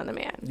depend on the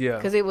man. Yeah.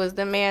 Because it was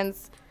the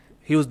man's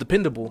He was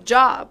dependable.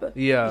 job.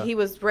 Yeah. He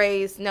was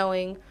raised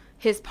knowing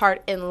his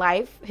part in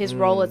life, his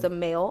role as a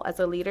male, as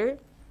a leader.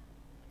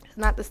 It's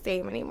not the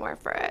same anymore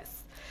for us.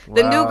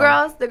 The new Wow.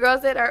 girls, the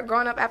girls that are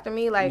growing up after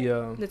me, like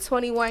Yeah. the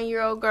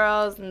 21-year-old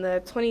girls and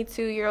the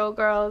 22-year-old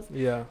girls,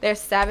 Yeah. they're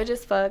savage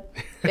as fuck.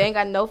 They ain't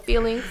got no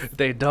feelings.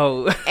 They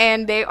don't.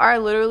 And they are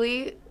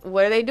literally,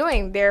 what are they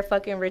doing? They're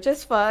fucking rich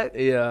as fuck.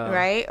 Yeah.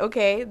 Right?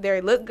 Okay.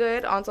 They look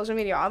good on social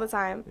media all the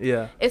time.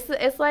 Yeah. It's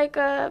like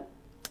a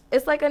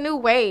new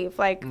wave.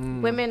 Like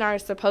women are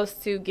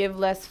supposed to give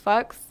less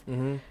fucks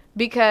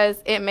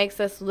because it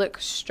makes us look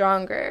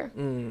stronger.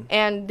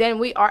 And then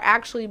we are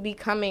actually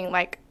becoming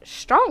like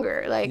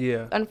stronger. Like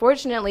Yeah.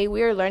 unfortunately,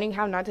 we are learning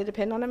how not to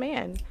depend on a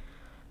man.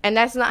 And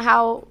that's not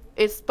how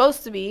it's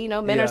supposed to be. You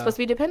know, men Yeah. are supposed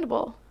to be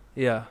dependable.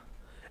 Yeah.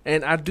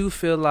 And I do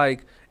feel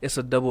like it's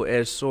a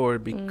double-edged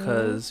sword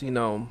because, you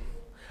know,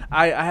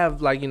 I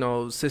have, like, you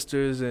know,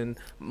 sisters and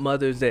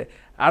mothers that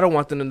I don't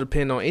want them to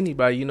depend on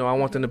anybody. You know, I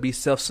want them to be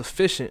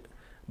self-sufficient.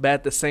 But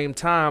at the same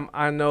time,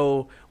 I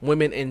know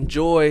women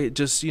enjoy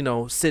just, you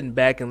know, sitting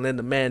back and letting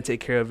the man take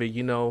care of it,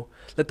 you know.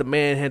 Let the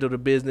man handle the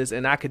business,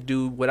 and I could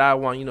do what I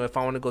want. You know, if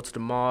I want to go to the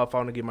mall, if I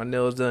want to get my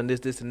nails done,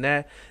 this, and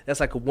that. That's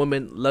like a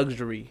woman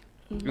luxury.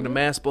 And the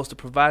man's supposed to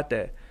provide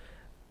that.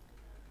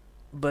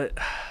 But...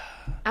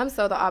 I'm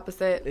so the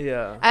opposite.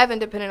 yeah. I haven't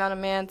depended on a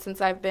man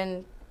since I've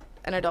been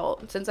an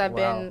adult, since I've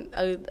Wow.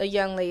 been a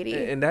young lady.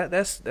 And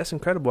that's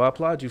incredible. I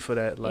applaud you for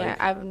that. Like, yeah,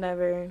 I've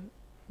never,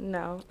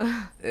 no.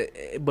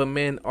 but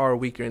men are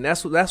weaker, and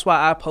that's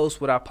why I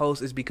post what I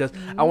post is because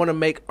I want to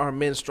make our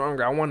men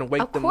stronger. I want to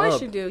wake Of them course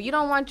up. you do. You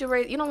don't want to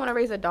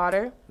raise a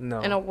daughter No.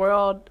 in a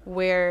world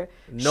where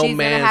No she's gonna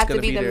man's have to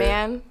gonna be the there.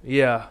 man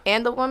Yeah.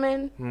 and the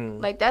woman.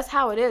 Like that's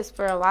how it is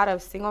for a lot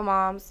of single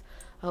moms.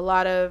 A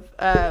lot of,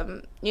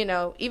 you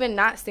know, even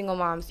not single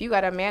moms. You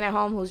got a man at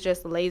home who's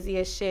just lazy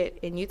as shit,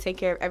 and you take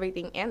care of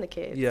everything and the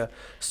kids. Yeah.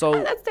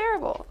 So That's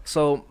terrible.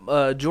 So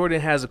Jordan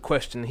has a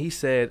question. He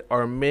said,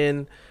 "Are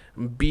men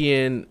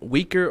being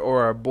weaker,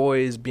 or are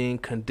boys being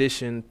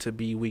conditioned to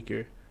be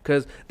weaker?"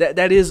 Because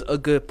that is a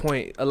good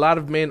point. A lot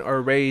of men are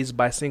raised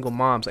by single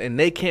moms, and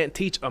they can't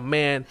teach a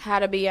man. How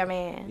to be a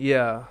man.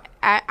 Yeah.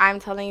 I'm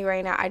telling you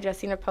right now, I just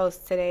seen a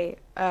post today.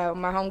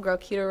 My homegirl,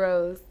 Kita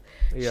Rose,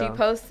 she Yeah.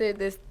 posted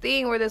this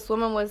thing where this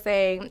woman was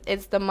saying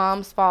it's the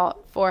mom's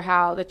fault for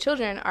how the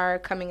children are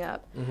coming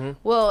up.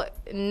 Well,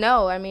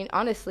 no. I mean,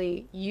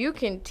 honestly, you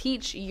can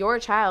teach your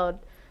child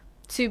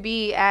to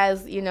be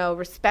as, you know,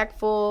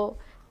 respectful,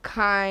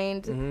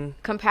 kind,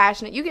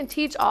 compassionate. You can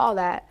teach all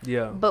that.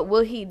 Yeah. But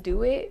will he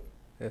do it?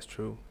 That's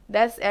true.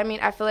 I mean,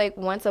 I feel like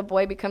once a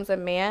boy becomes a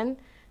man,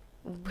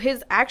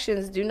 his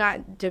actions do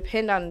not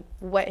depend on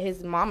what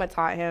his mama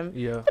taught him.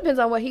 Yeah. It depends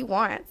on what he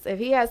wants. If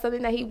he has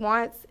something that he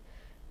wants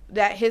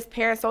that his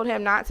parents told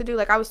him not to do,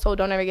 like I was told,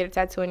 don't ever get a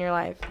tattoo in your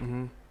life.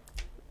 And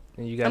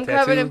you got I'm tattoo?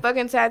 covered in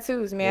fucking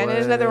tattoos, man.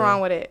 There's nothing Well,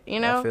 wrong with it, you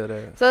know? I feel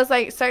that. So it's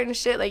like certain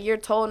shit like you're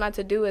told not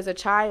to do as a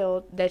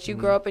child that you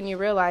grow up and you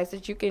realize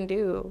that you can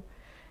do.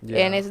 Yeah.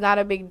 And it's not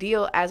a big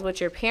deal as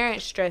what your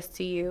parents stress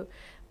to you.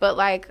 But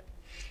like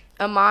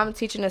a mom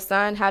teaching a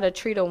son how to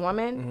treat a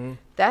woman,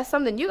 that's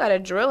something you got to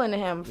drill into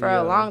him for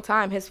Yeah. a long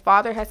time. His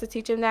father has to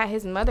teach him that.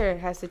 His mother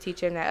has to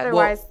teach him that.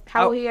 Otherwise,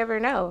 how will he ever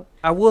know?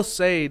 I will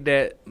say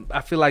that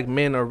I feel like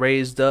men are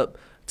raised up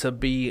to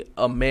be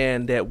a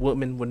man that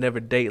women would never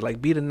date.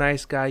 Like, be the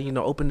nice guy, you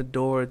know, open the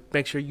door,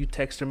 make sure you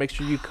text her, make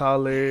sure you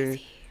call her.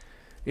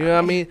 You know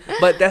what I mean?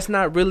 But that's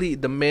not really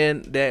the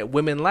man that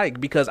women like,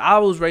 because I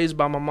was raised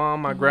by my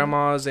mom, my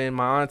grandmas, and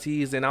my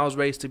aunties, and I was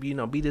raised to be, you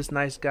know, be this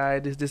nice guy,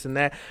 this, and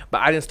that. But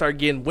I didn't start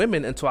getting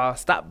women until I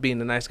stopped being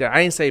the nice guy.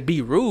 I didn't say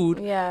be rude,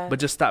 but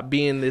just stop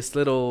being this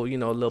little, you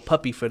know, little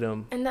puppy for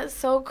them. And that's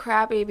so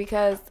crappy,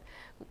 because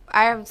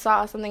I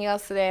saw something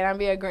else today, and I'd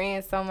be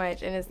agreeing so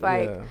much, and it's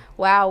like,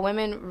 wow,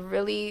 women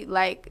really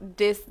like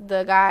diss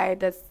the guy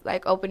that's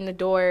like opening the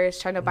doors,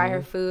 trying to buy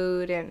her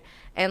food, and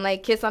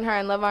like kiss on her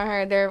and love on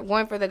her. They're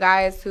going for the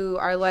guys who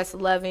are less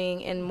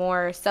loving and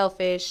more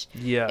selfish,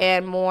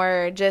 and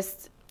more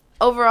just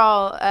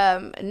overall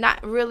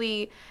not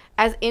really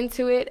as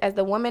into it as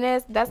the woman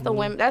is. That's the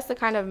women. That's the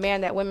kind of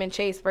man that women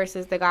chase,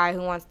 versus the guy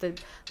who wants to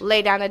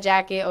lay down a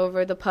jacket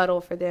over the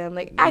puddle for them.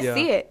 Like, I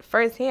see it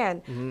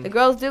firsthand. The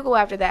girls do go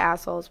after the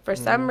assholes for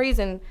some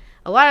reason.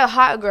 A lot of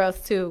hot girls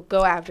too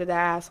go after the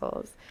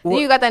assholes. Then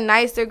you got the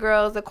nicer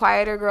girls, the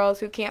quieter girls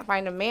who can't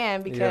find a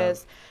man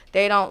because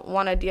they don't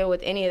want to deal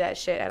with any of that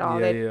shit at all.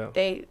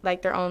 They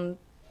like their own,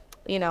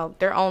 you know,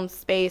 their own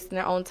space and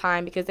their own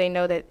time, because they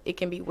know that it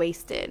can be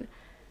wasted.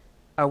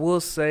 I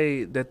will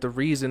say that the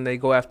reason they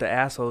go after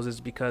assholes is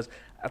because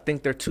I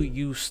think they're too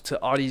used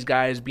to all these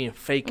guys being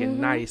fake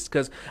and nice.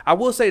 Because I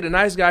will say the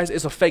nice guys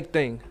is a fake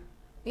thing.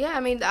 Yeah,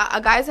 I mean,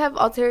 guys have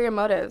ulterior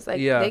motives.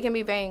 Like, they can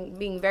be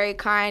being very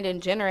kind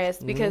and generous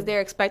because they're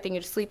expecting you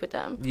to sleep with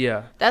them.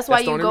 Yeah. That's why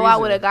you go out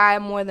with a guy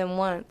more than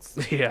once.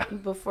 Yeah.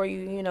 Before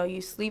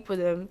you sleep with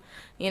him.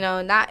 You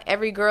know, not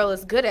every girl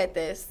is good at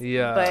this.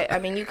 Yeah. But, I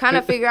mean, you kind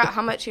of figure out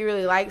how much he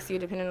really likes you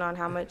depending on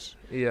how much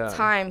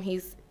time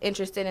he's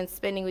interested in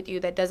spending with you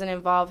that doesn't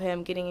involve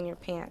him getting in your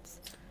pants.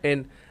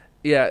 And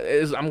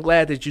I'm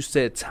glad that you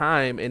said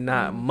time and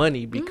not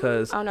money,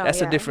 because that's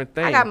a different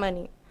thing. I got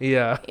money.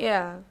 Yeah.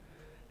 Yeah.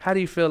 How do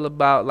you feel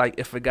about, like,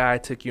 if a guy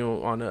took you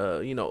on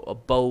a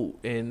boat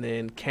and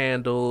then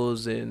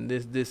candles and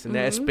this and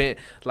that, spent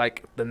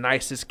like the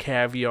nicest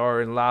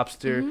caviar and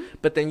lobster,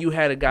 but then you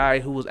had a guy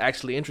who was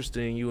actually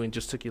interested in you and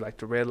just took you like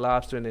to Red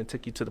Lobster and then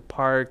took you to the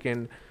park?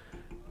 And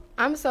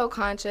I'm so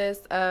conscious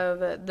of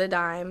the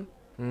dime,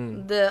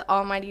 the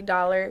almighty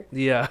dollar.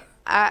 Yeah.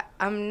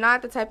 I'm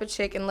not the type of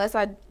chick unless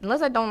I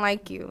don't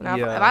like you. Now,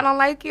 if I don't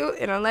like you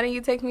and I'm letting you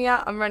take me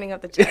out, I'm running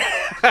up the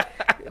check.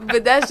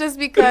 But that's just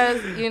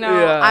because,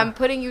 I'm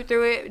putting you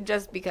through it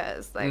just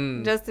because, like,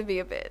 just to be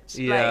a bitch.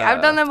 Yeah. Like,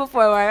 I've done that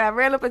before. Where I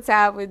ran up a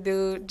tab with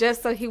dude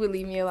just so he would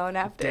leave me alone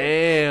after.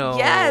 Damn.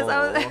 Yes.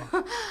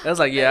 I was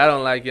like, I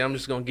don't like you. I'm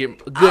just going to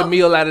get a good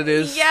meal out of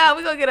this. Yeah,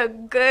 we're going to get a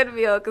good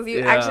meal because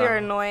you actually are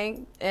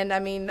annoying. And, I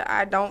mean,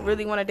 I don't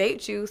really want to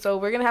date you. So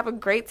we're going to have a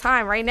great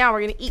time. Right now,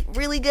 we're going to eat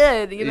really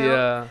good,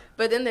 Yeah.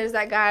 But then there's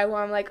that guy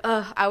where I'm like,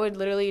 I would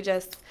literally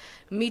just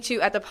meet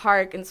you at the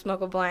park and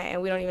smoke a blunt,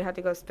 and we don't even have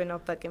to go spend no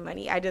fucking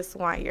money. I just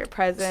want your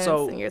presence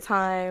and your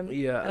time.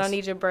 Yeah. I don't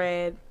need your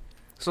bread.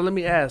 So let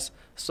me ask.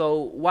 So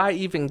why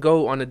even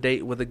go on a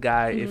date with a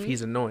guy if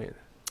he's annoying?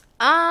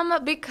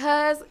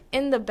 Because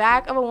in the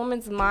back of a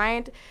woman's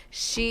mind,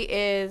 she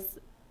is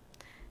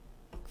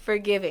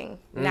forgiving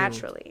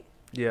naturally.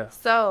 Yeah.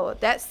 So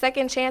that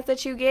second chance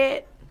that you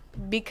get,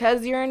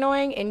 because you're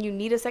annoying and you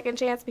need a second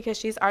chance because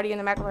she's already in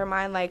the back of her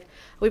mind, like,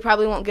 we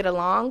probably won't get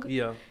along.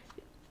 Yeah.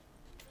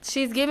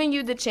 She's giving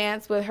you the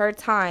chance with her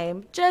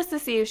time just to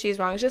see if she's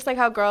wrong. It's just like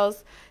how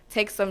girls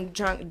take some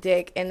drunk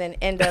dick and then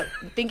end up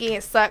thinking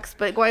it sucks,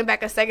 but going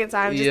back a second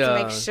time just to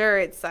make sure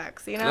it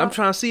sucks, I'm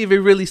trying to see if it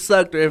really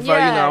sucked or if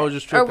I was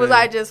just tripping. Or was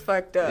I just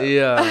fucked up?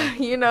 Yeah.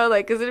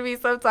 Like, because it'd be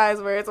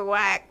sometimes where it's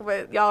whack,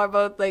 but y'all are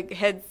both, like,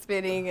 head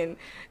spinning and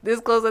this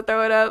close to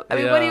throw it up. I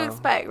mean, what do you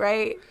expect,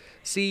 right?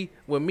 See,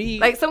 with me...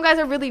 Like, some guys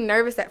are really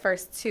nervous at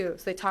first, too,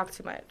 so they talk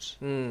too much.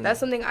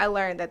 That's something I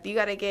learned, that you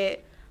got to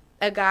get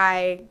a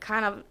guy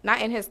kind of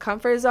not in his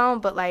comfort zone,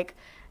 but, like,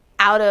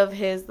 out of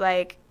his,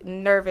 like,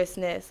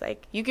 nervousness.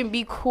 Like, you can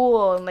be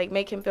cool and, like,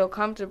 make him feel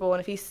comfortable, and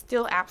if he's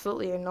still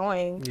absolutely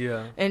annoying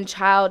and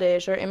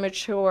childish or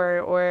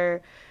immature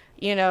or,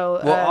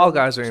 all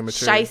guys are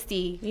immature.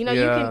 Shiesty.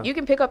 You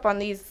can pick up on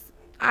these.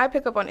 I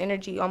pick up on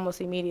energy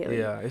almost immediately.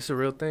 Yeah, it's a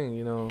real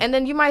thing, And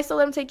then you might still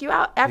let him take you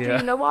out after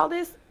you know all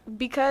this,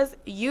 because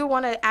you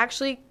want to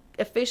actually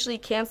officially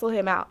cancel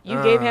him out.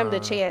 You gave him the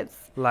chance.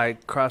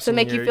 Like crossing to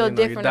make you feel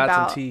different your dots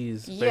about and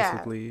T's,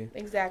 basically. Yeah,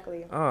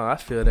 exactly. Oh, I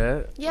feel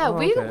that. Yeah,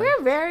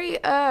 we're very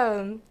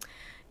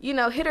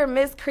hit or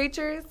miss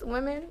creatures,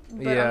 women.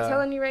 But I'm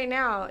telling you right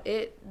now,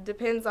 it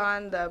depends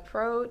on the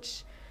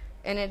approach,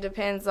 and it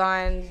depends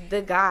on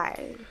the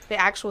guy, the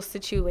actual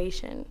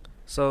situation.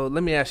 So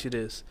let me ask you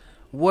this: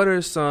 what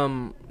are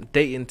some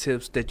dating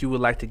tips that you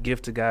would like to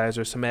give to guys,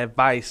 or some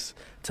advice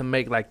to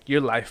make, like, your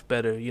life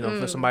better?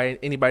 For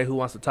anybody who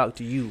wants to talk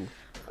to you.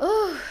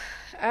 Ooh,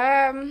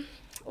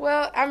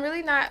 well, I'm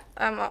really not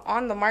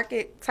on the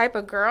market type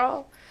of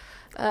girl.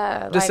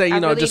 Just say, I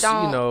don't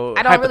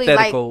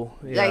hypothetical.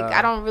 Really like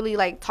I don't really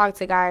like talk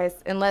to guys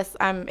unless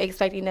I'm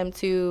expecting them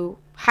to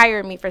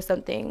hire me for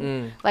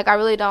something. Like, I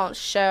really don't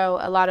show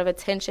a lot of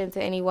attention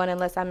to anyone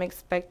unless I'm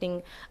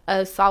expecting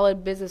a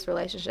solid business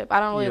relationship. I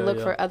don't really look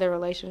for other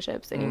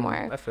relationships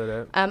anymore. I feel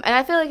that. And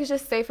I feel like it's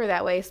just safer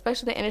that way,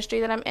 especially the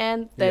industry that I'm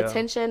in. The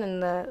attention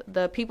and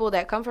the people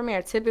that come from me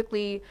are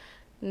typically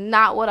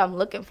not what I'm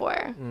looking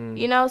for,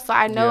 you know? So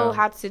I know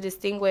how to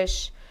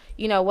distinguish,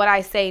 you know, what I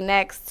say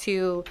next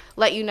to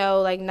let you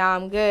know, like, nah,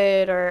 I'm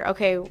good, or,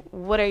 okay,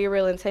 what are your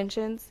real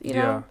intentions, you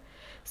know?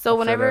 So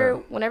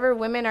whenever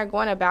women are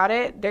going about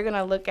it, they're going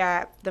to look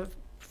at the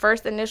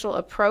first initial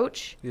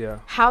approach,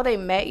 how they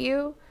met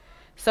you.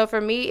 So for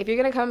me, if you're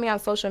going to come to me on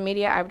social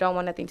media, I don't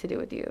want nothing to do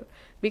with you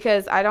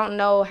because I don't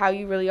know how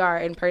you really are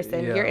in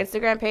person. Your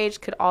Instagram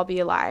page could all be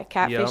a lie.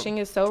 Catfishing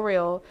is so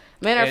real.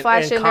 Men are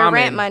flashing their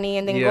rent money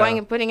and then going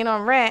and putting it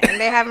on rent, and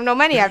they have no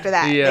money after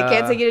that. They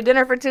can't take you to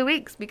dinner for 2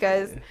 weeks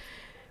because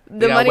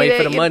the money wait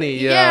for the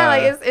money.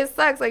 Like it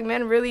sucks. Like,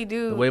 men really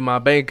do. The way my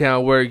bank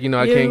account work, you know,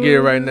 I can't get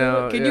it right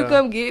now. Can you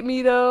come get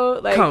me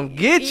though? Like, come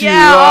get you.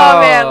 Yeah, oh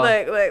man,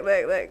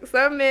 look.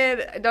 Some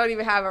men don't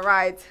even have a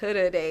ride to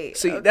the date.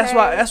 See, that's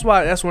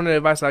one of the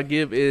advice I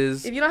give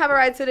is, if you don't have a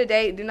ride to the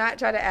date, do not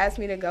try to ask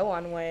me to go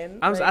on one.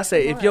 I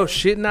say, if your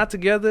shit not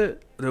together,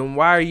 then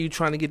why are you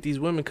trying to get these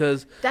women?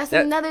 Because that's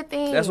another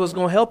thing. That's what's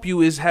gonna help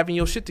you is having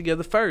your shit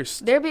together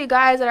first. There be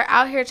guys that are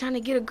out here trying to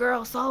get a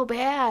girl so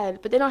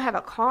bad, but they don't have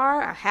a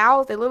car, a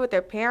house. They live with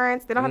their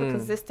parents. They don't have a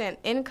consistent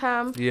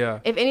income. Yeah.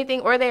 If anything,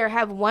 or they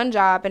have one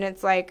job and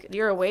it's like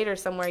you're a waiter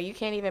somewhere. You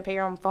can't even pay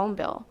your own phone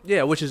bill.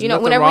 Yeah, which is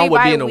nothing wrong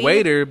with being a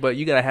waiter, but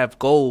you gotta have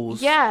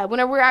goals. Yeah.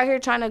 Whenever we're out here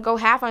trying to go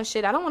half on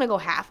shit, I don't want to go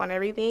half on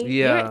everything.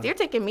 Yeah. You're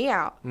taking me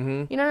out. You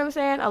know what I'm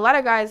saying? A lot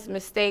of guys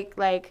mistake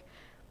like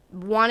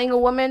wanting a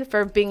woman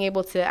for being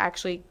able to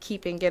actually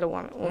keep and get a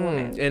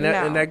woman.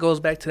 And that goes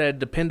back to that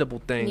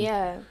dependable thing.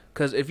 Yeah.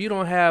 Because if you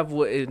don't have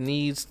what it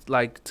needs,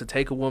 like, to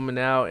take a woman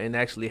out and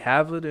actually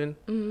have it, then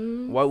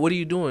what are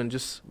you doing?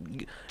 Just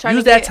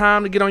use that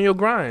time to get on your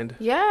grind.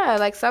 Yeah,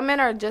 like, some men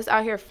are just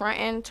out here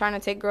fronting, trying to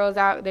take girls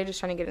out. They're just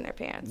trying to get in their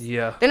pants.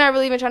 Yeah. They're not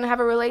really even trying to have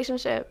a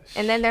relationship.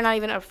 And then they're not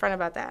even upfront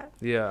about that.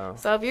 Yeah.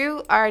 So if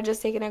you are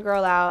just taking a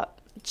girl out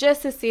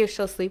just to see if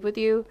she'll sleep with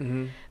you,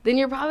 then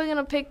you're probably going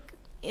to pick,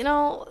 you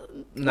know,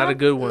 not a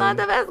good one, not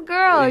the best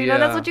girl. You know,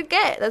 that's what you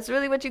get. That's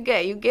really what you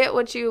get. You get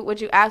what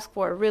you ask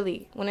for.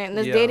 Really, when in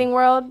this dating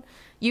world,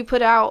 you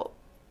put out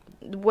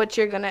what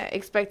you're gonna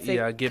expect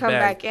to come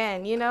back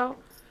in. You know.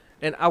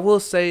 And I will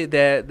say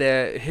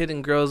that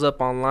hitting girls up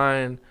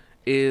online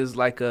is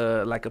like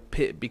a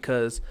pit,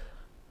 because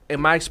in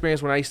my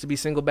experience, when I used to be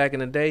single back in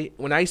the day,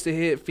 when I used to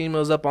hit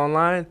females up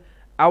online,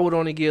 I would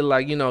only get,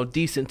 like, you know,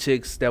 decent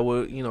chicks that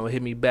would, you know,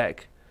 hit me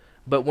back.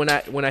 But when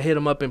I hit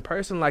them up in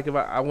person, like if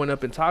I went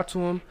up and talked to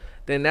them,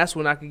 then that's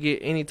when I could get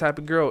any type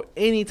of girl.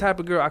 Any type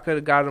of girl I could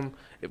have got them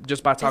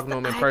just by talking to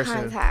them in person.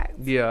 Contact.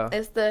 Yeah.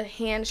 It's the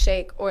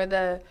handshake or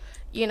the,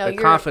 you know, the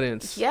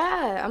confidence.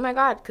 Yeah. Oh my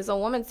God. Because a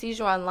woman sees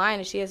you online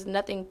and she has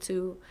nothing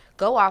to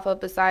go off of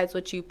besides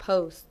what you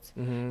post.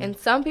 And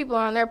some people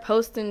are on there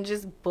posting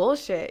just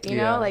bullshit. You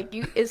know, like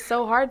it's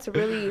so hard to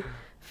really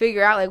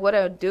figure out like what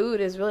a dude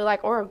is really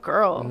like, or a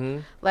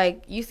girl.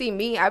 Like, you see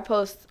me, I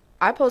post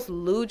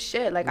lewd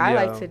shit. Like, I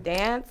like to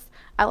dance.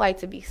 I like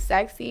to be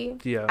sexy.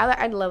 Yeah.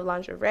 I love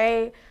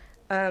lingerie.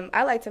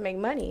 I like to make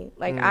money.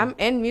 Like, I'm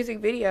in music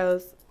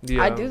videos.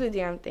 Yeah. I do the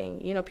damn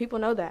thing. You know, people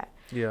know that.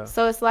 Yeah.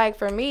 So it's like,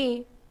 for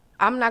me,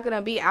 I'm not going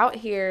to be out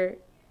here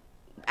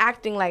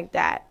acting like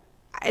that.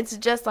 It's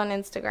just on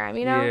Instagram,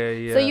 you know?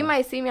 Yeah. So you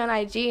might see me on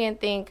IG and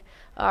think,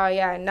 oh,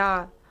 yeah,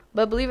 nah.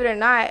 But believe it or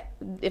not,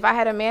 if I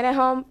had a man at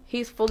home,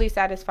 he's fully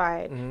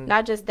satisfied.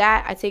 Not just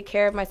that, I take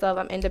care of myself.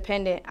 I'm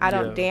independent. I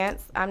don't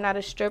dance. I'm not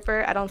a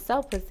stripper. I don't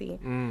sell pussy.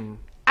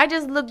 I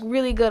just look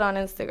really good on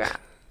Instagram.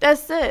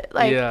 That's it.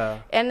 Like,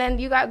 and then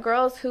you got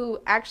girls who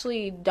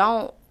actually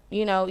don't,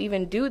 you know,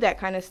 even do that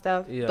kind of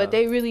stuff. But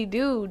they really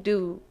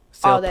do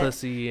sell all that.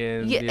 Pussy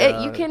and you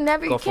can't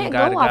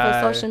go off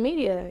of social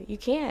media. You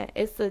can't.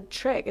 It's a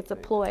trick. It's a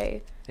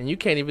ploy. And you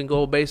can't even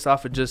go based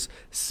off of just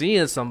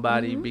seeing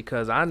somebody,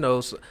 because I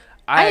know.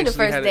 I need a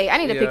first date. I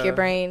need to pick your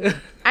brain.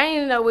 I need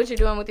to know what you're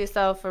doing with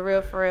yourself for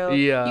real.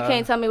 Yeah. You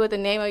can't tell me what the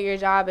name of your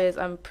job is.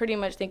 I'm pretty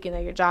much thinking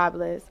that you're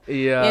jobless.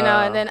 Yeah. You know,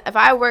 and then if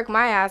I work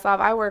my ass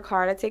off, I work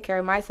hard, I take care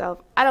of myself.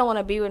 I don't want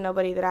to be with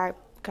nobody that I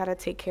gotta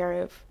take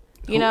care of.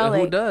 You know,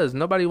 like, who does?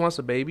 Nobody wants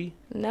a baby.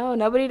 No,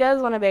 nobody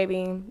does want a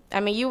baby. I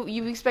mean,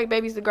 you expect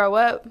babies to grow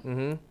up,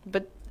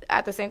 but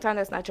at the same time,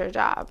 that's not your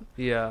job.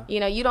 Yeah. You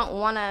know, you don't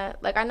want to,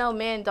 like, I know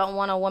men don't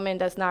want a woman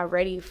that's not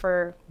ready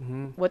for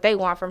what they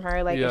want from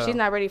her. Like, if she's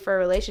not ready for a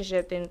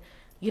relationship, then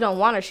you don't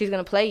want her. She's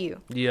going to play you.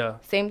 Yeah.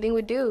 Same thing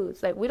with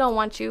dudes. Like, we don't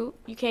want you.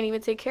 You can't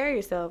even take care of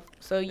yourself.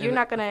 So you're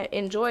not going to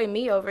enjoy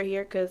me over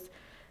here because,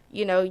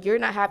 you know, you're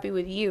not happy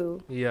with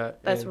you. Yeah.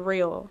 That's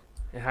real.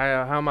 And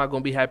how am I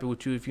going to be happy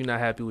with you if you're not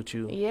happy with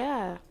you?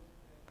 Yeah.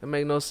 That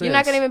make no sense. You're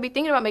not going to even be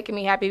thinking about making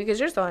me happy because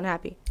you're so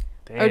unhappy.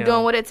 Damn. Or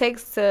doing what it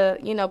takes to,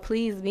 you know,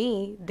 please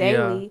me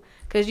daily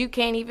because you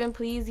can't even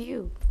please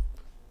you.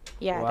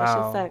 Yeah, that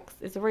shit sucks.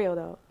 It's real,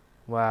 though.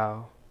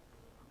 Wow.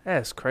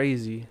 That's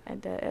crazy.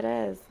 And it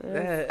is.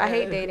 That- I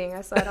hate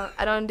dating, so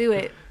I don't do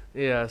it.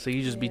 Yeah, so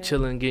you just be Yeah.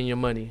 chilling, getting your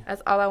money.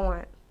 That's all I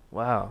want.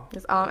 Wow.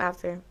 That's all I'm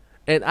after.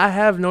 And I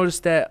have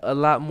noticed that a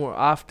lot more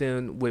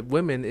often with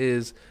women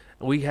is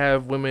we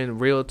have women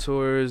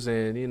realtors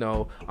and, you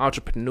know,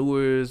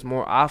 entrepreneurs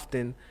more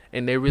often,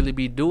 and they really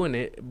be doing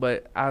it.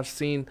 But I've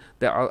seen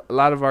that a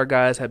lot of our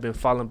guys have been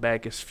falling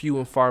back. It's few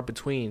and far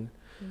between.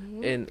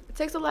 Hmm. And It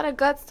takes a lot of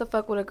guts to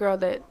fuck with a girl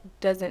that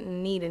doesn't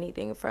need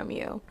anything from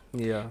you.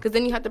 yeah, Because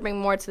then you have to bring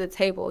more to the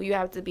table. You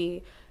have to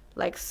be,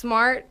 like,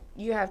 smart.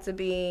 You have to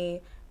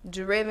be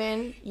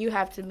driven. You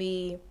have to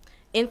be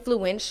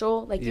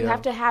influential. Like, you Yeah.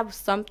 have to have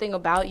something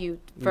about you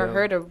for Yeah.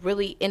 her to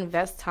really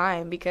invest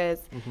time, because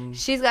Mhm.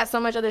 she's got so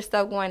much other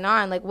stuff going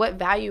on. Like, what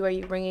value are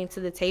you bringing to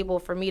the table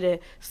for me to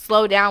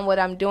slow down what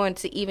I'm doing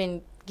to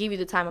even give you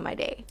the time of my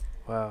day?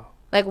 wow.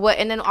 Like, what?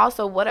 And then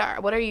also, what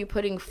are you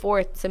putting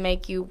forth to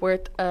make you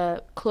worth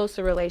a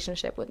closer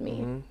relationship with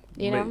me? Mhm.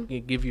 You know?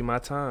 Give you my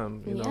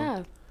time. You know.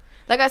 Yeah.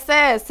 Like I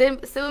said,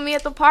 sit with me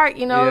at the park,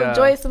 you know, Yeah.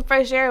 enjoy some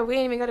fresh air. We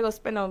ain't even got to go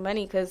spend no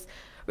money, because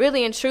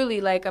really and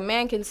truly, like, a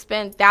man can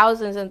spend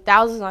thousands and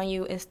thousands on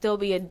you and still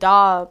be a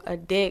dog, a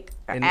dick,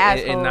 an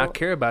asshole. And not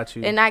care about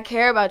you. And not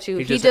care about you.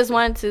 He He just- just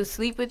wanted to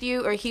sleep with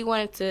you, or he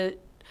wanted to.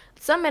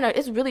 Some men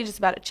it's really just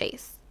about a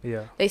chase.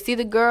 Yeah. They see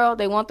the girl,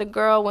 they want the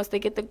girl. Once they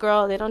get the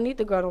girl, they don't need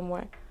the girl no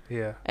more.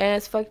 Yeah. And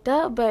it's fucked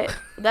up, but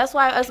that's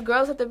why us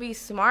girls have to be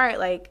smart.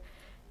 Like,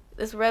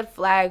 there's red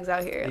flags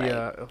out here. Like,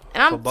 Yeah. and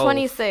for I'm both.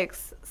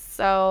 26,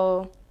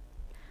 so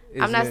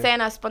Is I'm not it-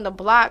 saying I spun the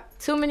block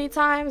too many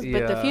times,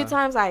 but the few Yeah.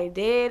 times I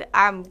did,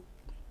 I'm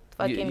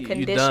fucking you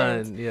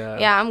conditioned. done. Yeah.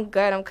 Yeah, I'm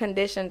good. I'm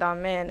conditioned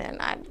on men, and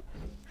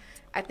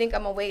I think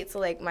I'm gonna wait till,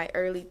 like, my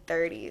early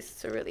 30s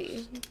to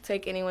really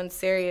take anyone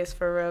serious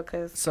for real.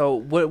 Cause So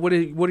what are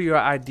your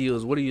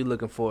ideals? What are you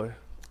looking for?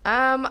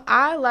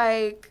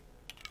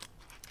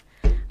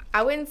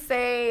 I wouldn't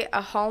say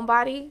a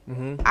homebody.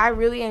 Mhm. I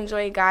really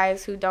enjoy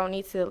guys who don't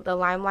need the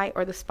limelight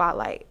or the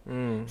spotlight.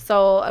 Mm.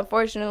 So,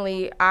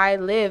 unfortunately, I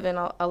live in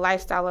a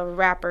lifestyle of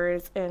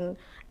rappers and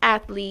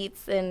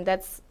athletes, and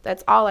that's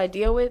all I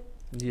deal with.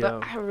 Yeah.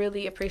 But I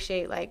really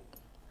appreciate, like,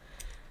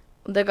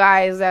 the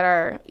guys that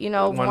are, you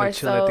know, Want more to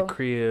chill so. at the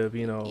crib,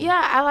 you know.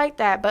 Yeah, I like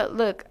that. But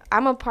look,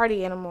 I'm a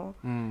party animal.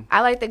 Mm. I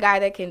like the guy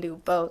that can do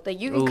both.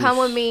 Like, you can come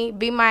with me,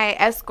 be my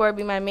escort,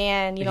 be my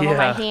man, you know, hold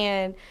my Yeah.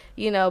 hand,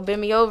 you know, bend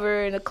me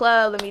over in the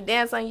club, let me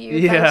dance on you,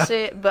 kind Yeah. of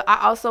shit. But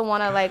I also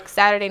want to, like,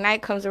 Saturday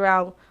night comes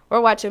around,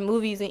 we're watching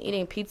movies and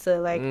eating pizza.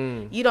 Like,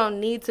 you don't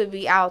need to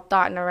be out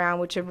thotting around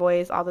with your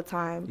boys all the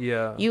time.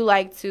 Yeah. You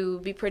like to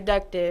be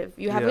productive.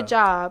 You have Yeah. a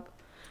job.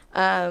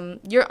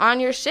 You're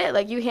on your shit.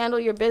 Like, you handle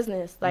your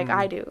business like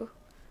I do.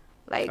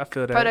 Like, I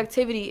feel that.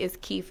 productivity is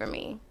key for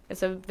me.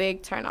 It's a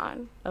big turn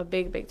on. A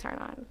big, big turn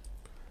on.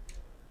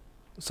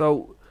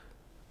 So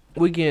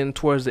we're getting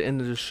towards the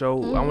end of the show.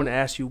 I Mhm. want to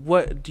ask you,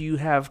 what do you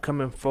have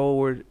coming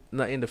forward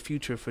in the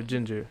future for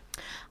Ginger?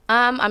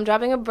 I'm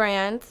dropping a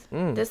brand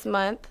Mm. this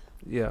month.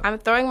 Yeah. I'm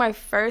throwing my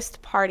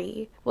first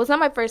party. Well, it's not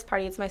my first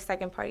party. It's my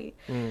second party.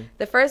 Mm.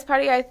 The first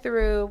party I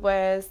threw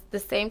was the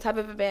same type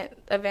of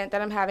event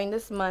that I'm having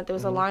this month. It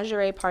was a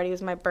lingerie party. It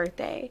was my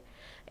birthday.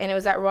 And it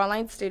was at Raw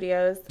Line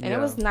Studios. And Yeah. it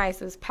was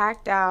nice. It was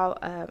packed out.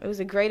 It was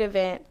a great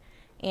event.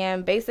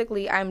 And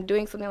basically, I'm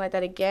doing something like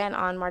that again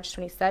on March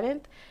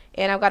 27th.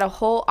 And I've got a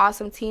whole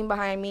awesome team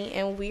behind me.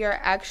 And we are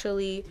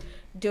actually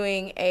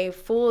doing a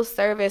full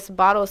service,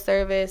 bottle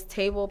service,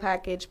 table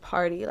package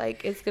party.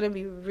 Like, it's going to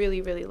be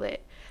really, really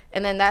lit.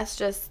 And then that's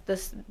just the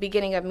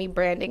beginning of me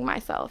branding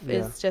myself. Yeah.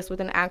 It's just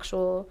with an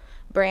actual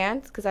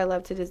brand, because I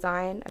love to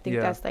design. I think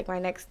Yeah. that's, like, my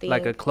next thing.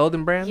 Like a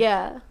clothing brand?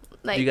 Yeah.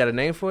 Like, You got a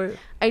name for it?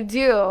 I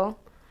do.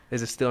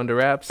 Is it still under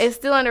wraps? It's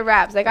still under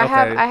wraps. Like, Okay.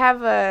 I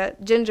have a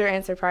Ginger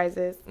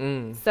Enterprises.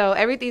 Mm. So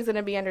everything's going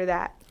to be under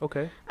that.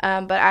 Okay.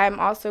 But I'm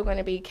also going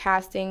to be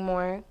casting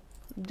more,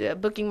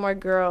 booking more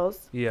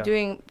girls. Yeah.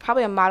 Doing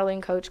probably a modeling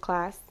coach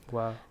class.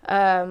 Wow.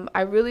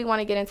 I really want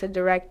to get into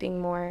directing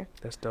more.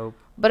 That's dope.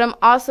 But I'm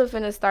also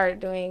finna start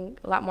doing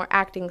a lot more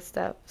acting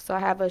stuff. So I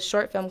have a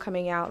short film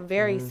coming out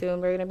very soon.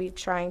 We're gonna be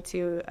trying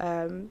to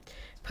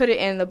put it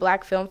in the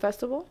Black Film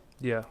Festival.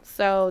 Yeah.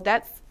 So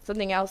that's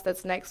something else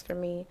that's next for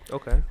me.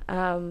 Okay.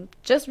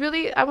 Just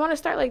really, I want to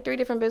start like 3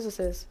 different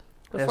businesses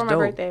before That's my dope.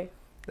 birthday.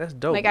 That's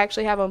dope. Like,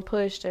 actually have them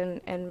pushed and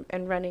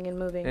running and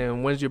moving.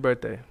 And when's your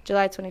birthday?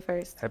 July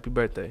 21st. Happy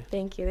birthday.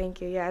 Thank you.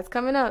 Yeah, it's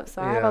coming up.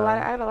 So I Yeah.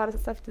 have a lot of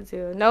stuff to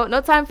do. No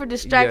time for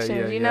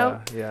distractions. You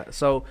know. Yeah.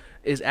 So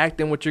is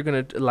acting what you're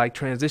gonna like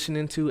transition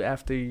into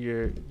after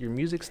your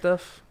music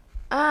stuff?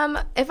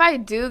 If I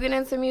do get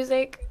into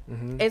music,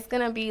 it's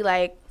gonna be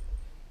like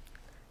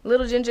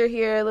little Ginger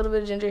here, a little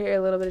bit of Ginger here,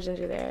 a little bit of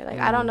Ginger there. Like,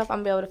 I don't know if I'm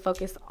gonna be able to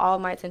focus all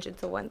my attention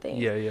to one thing.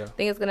 Yeah. I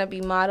think it's gonna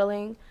be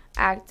modeling,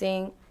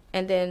 acting,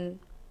 and then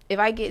if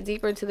I get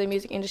deeper into the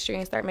music industry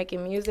and start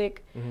making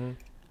music,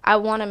 I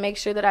want to make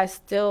sure that I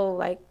still,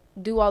 like,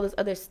 do all this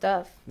other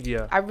stuff.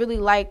 Yeah. I really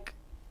like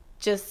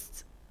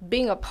just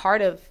being a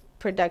part of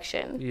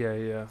production.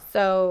 Yeah.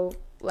 So,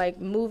 like,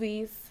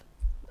 movies,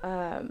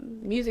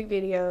 music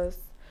videos,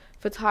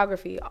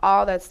 photography,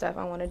 all that stuff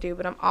I want to do.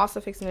 But I'm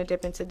also fixing to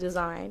dip into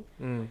design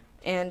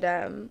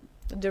and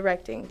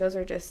directing. Those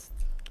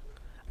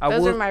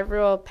are my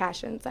real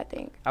passions, I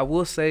think. I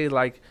will say,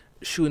 like,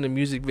 shooting a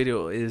music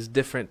video is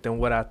different than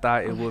what I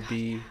thought it would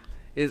be.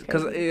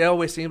 Because it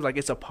always seems like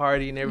it's a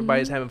party and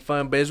everybody's having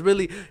fun, but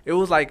it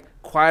was like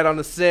quiet on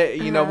the set.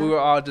 You know, we were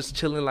all just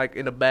chilling like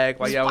in the back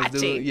while y'all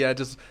was doing,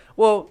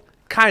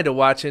 kind of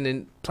watching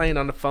and playing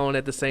on the phone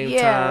at the same time.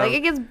 Yeah, like it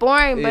gets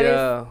boring,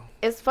 but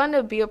it's fun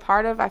to be a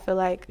part of, I feel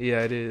like.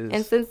 Yeah, it is.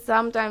 And since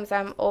sometimes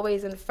I'm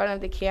always in front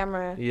of the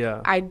camera,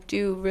 I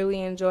do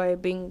really enjoy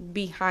being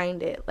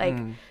behind it. Like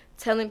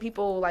telling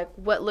people like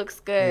what looks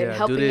good,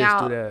 helping do this,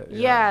 out. Do that.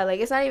 Yeah, like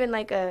it's not even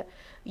like a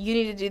you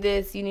need to do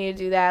this, you need to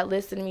do that,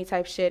 listen to me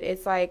type shit.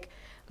 It's like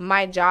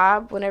my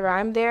job whenever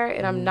I'm there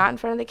and I'm not in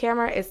front of the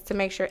camera is to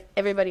make sure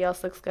everybody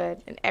else looks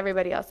good and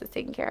everybody else is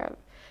taken care of.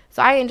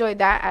 So I enjoyed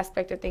that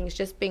aspect of things,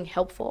 just being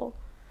helpful.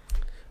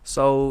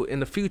 So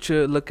in the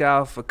future, look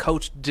out for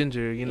Coach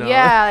Ginger, you know.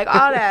 Yeah, like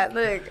all that.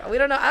 Look, I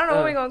don't know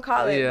what we're gonna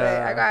call it,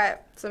 but I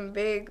got some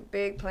big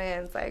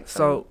plans, like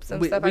some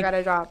stuff I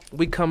gotta drop.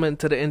 We coming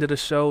to the end of the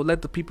show.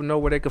 Let the people know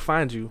where they can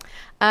find you.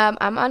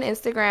 I'm on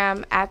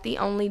Instagram at The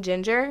Only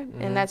Ginger,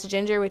 and that's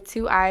Ginger with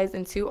 2 I's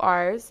and 2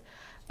 R's.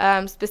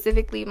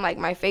 Specifically, like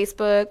my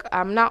Facebook,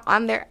 I'm not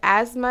on there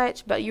as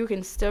much, but you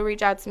can still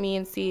reach out to me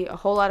and see a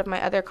whole lot of my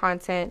other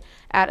content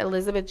at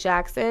Elizabeth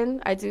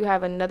Jackson. I do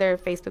have another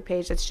Facebook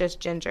page that's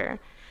just Ginger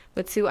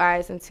with 2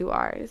 I's and 2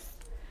 R's.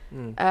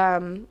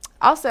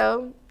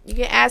 Also, you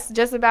can ask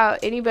just about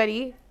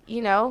anybody,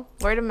 you know,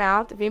 word of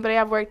mouth. If anybody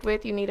I've worked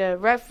with, you need a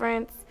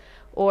reference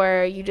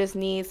or you just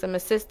need some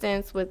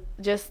assistance with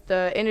just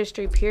the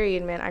industry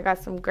period, man, I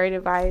got some great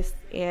advice,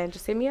 and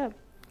just hit me up.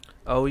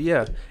 Oh,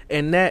 yeah.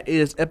 And that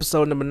is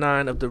episode number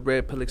 9 of the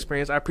Red Pill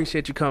Experience. I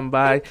appreciate you coming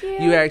by. Thank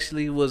you. You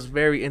actually was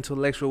very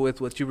intellectual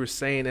with what you were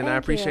saying, and I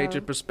appreciate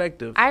your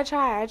perspective. I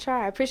try.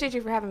 I appreciate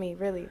you for having me,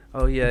 really.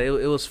 Oh, yeah.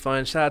 It was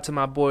fun. Shout out to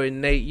my boy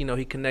Nate. You know,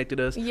 he connected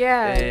us.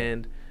 Yeah.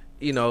 And,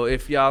 you know,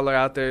 if y'all are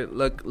out there,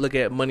 look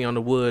at Money on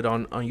the Wood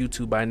on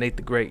YouTube by Nate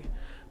the Great.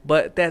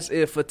 But that's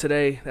it for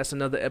today. That's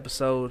another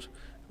episode.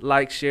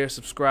 Like, share,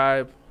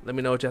 subscribe. Let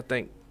me know what y'all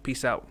think.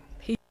 Peace out.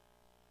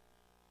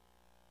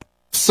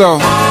 So,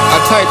 I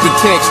typed a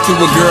text to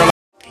a girl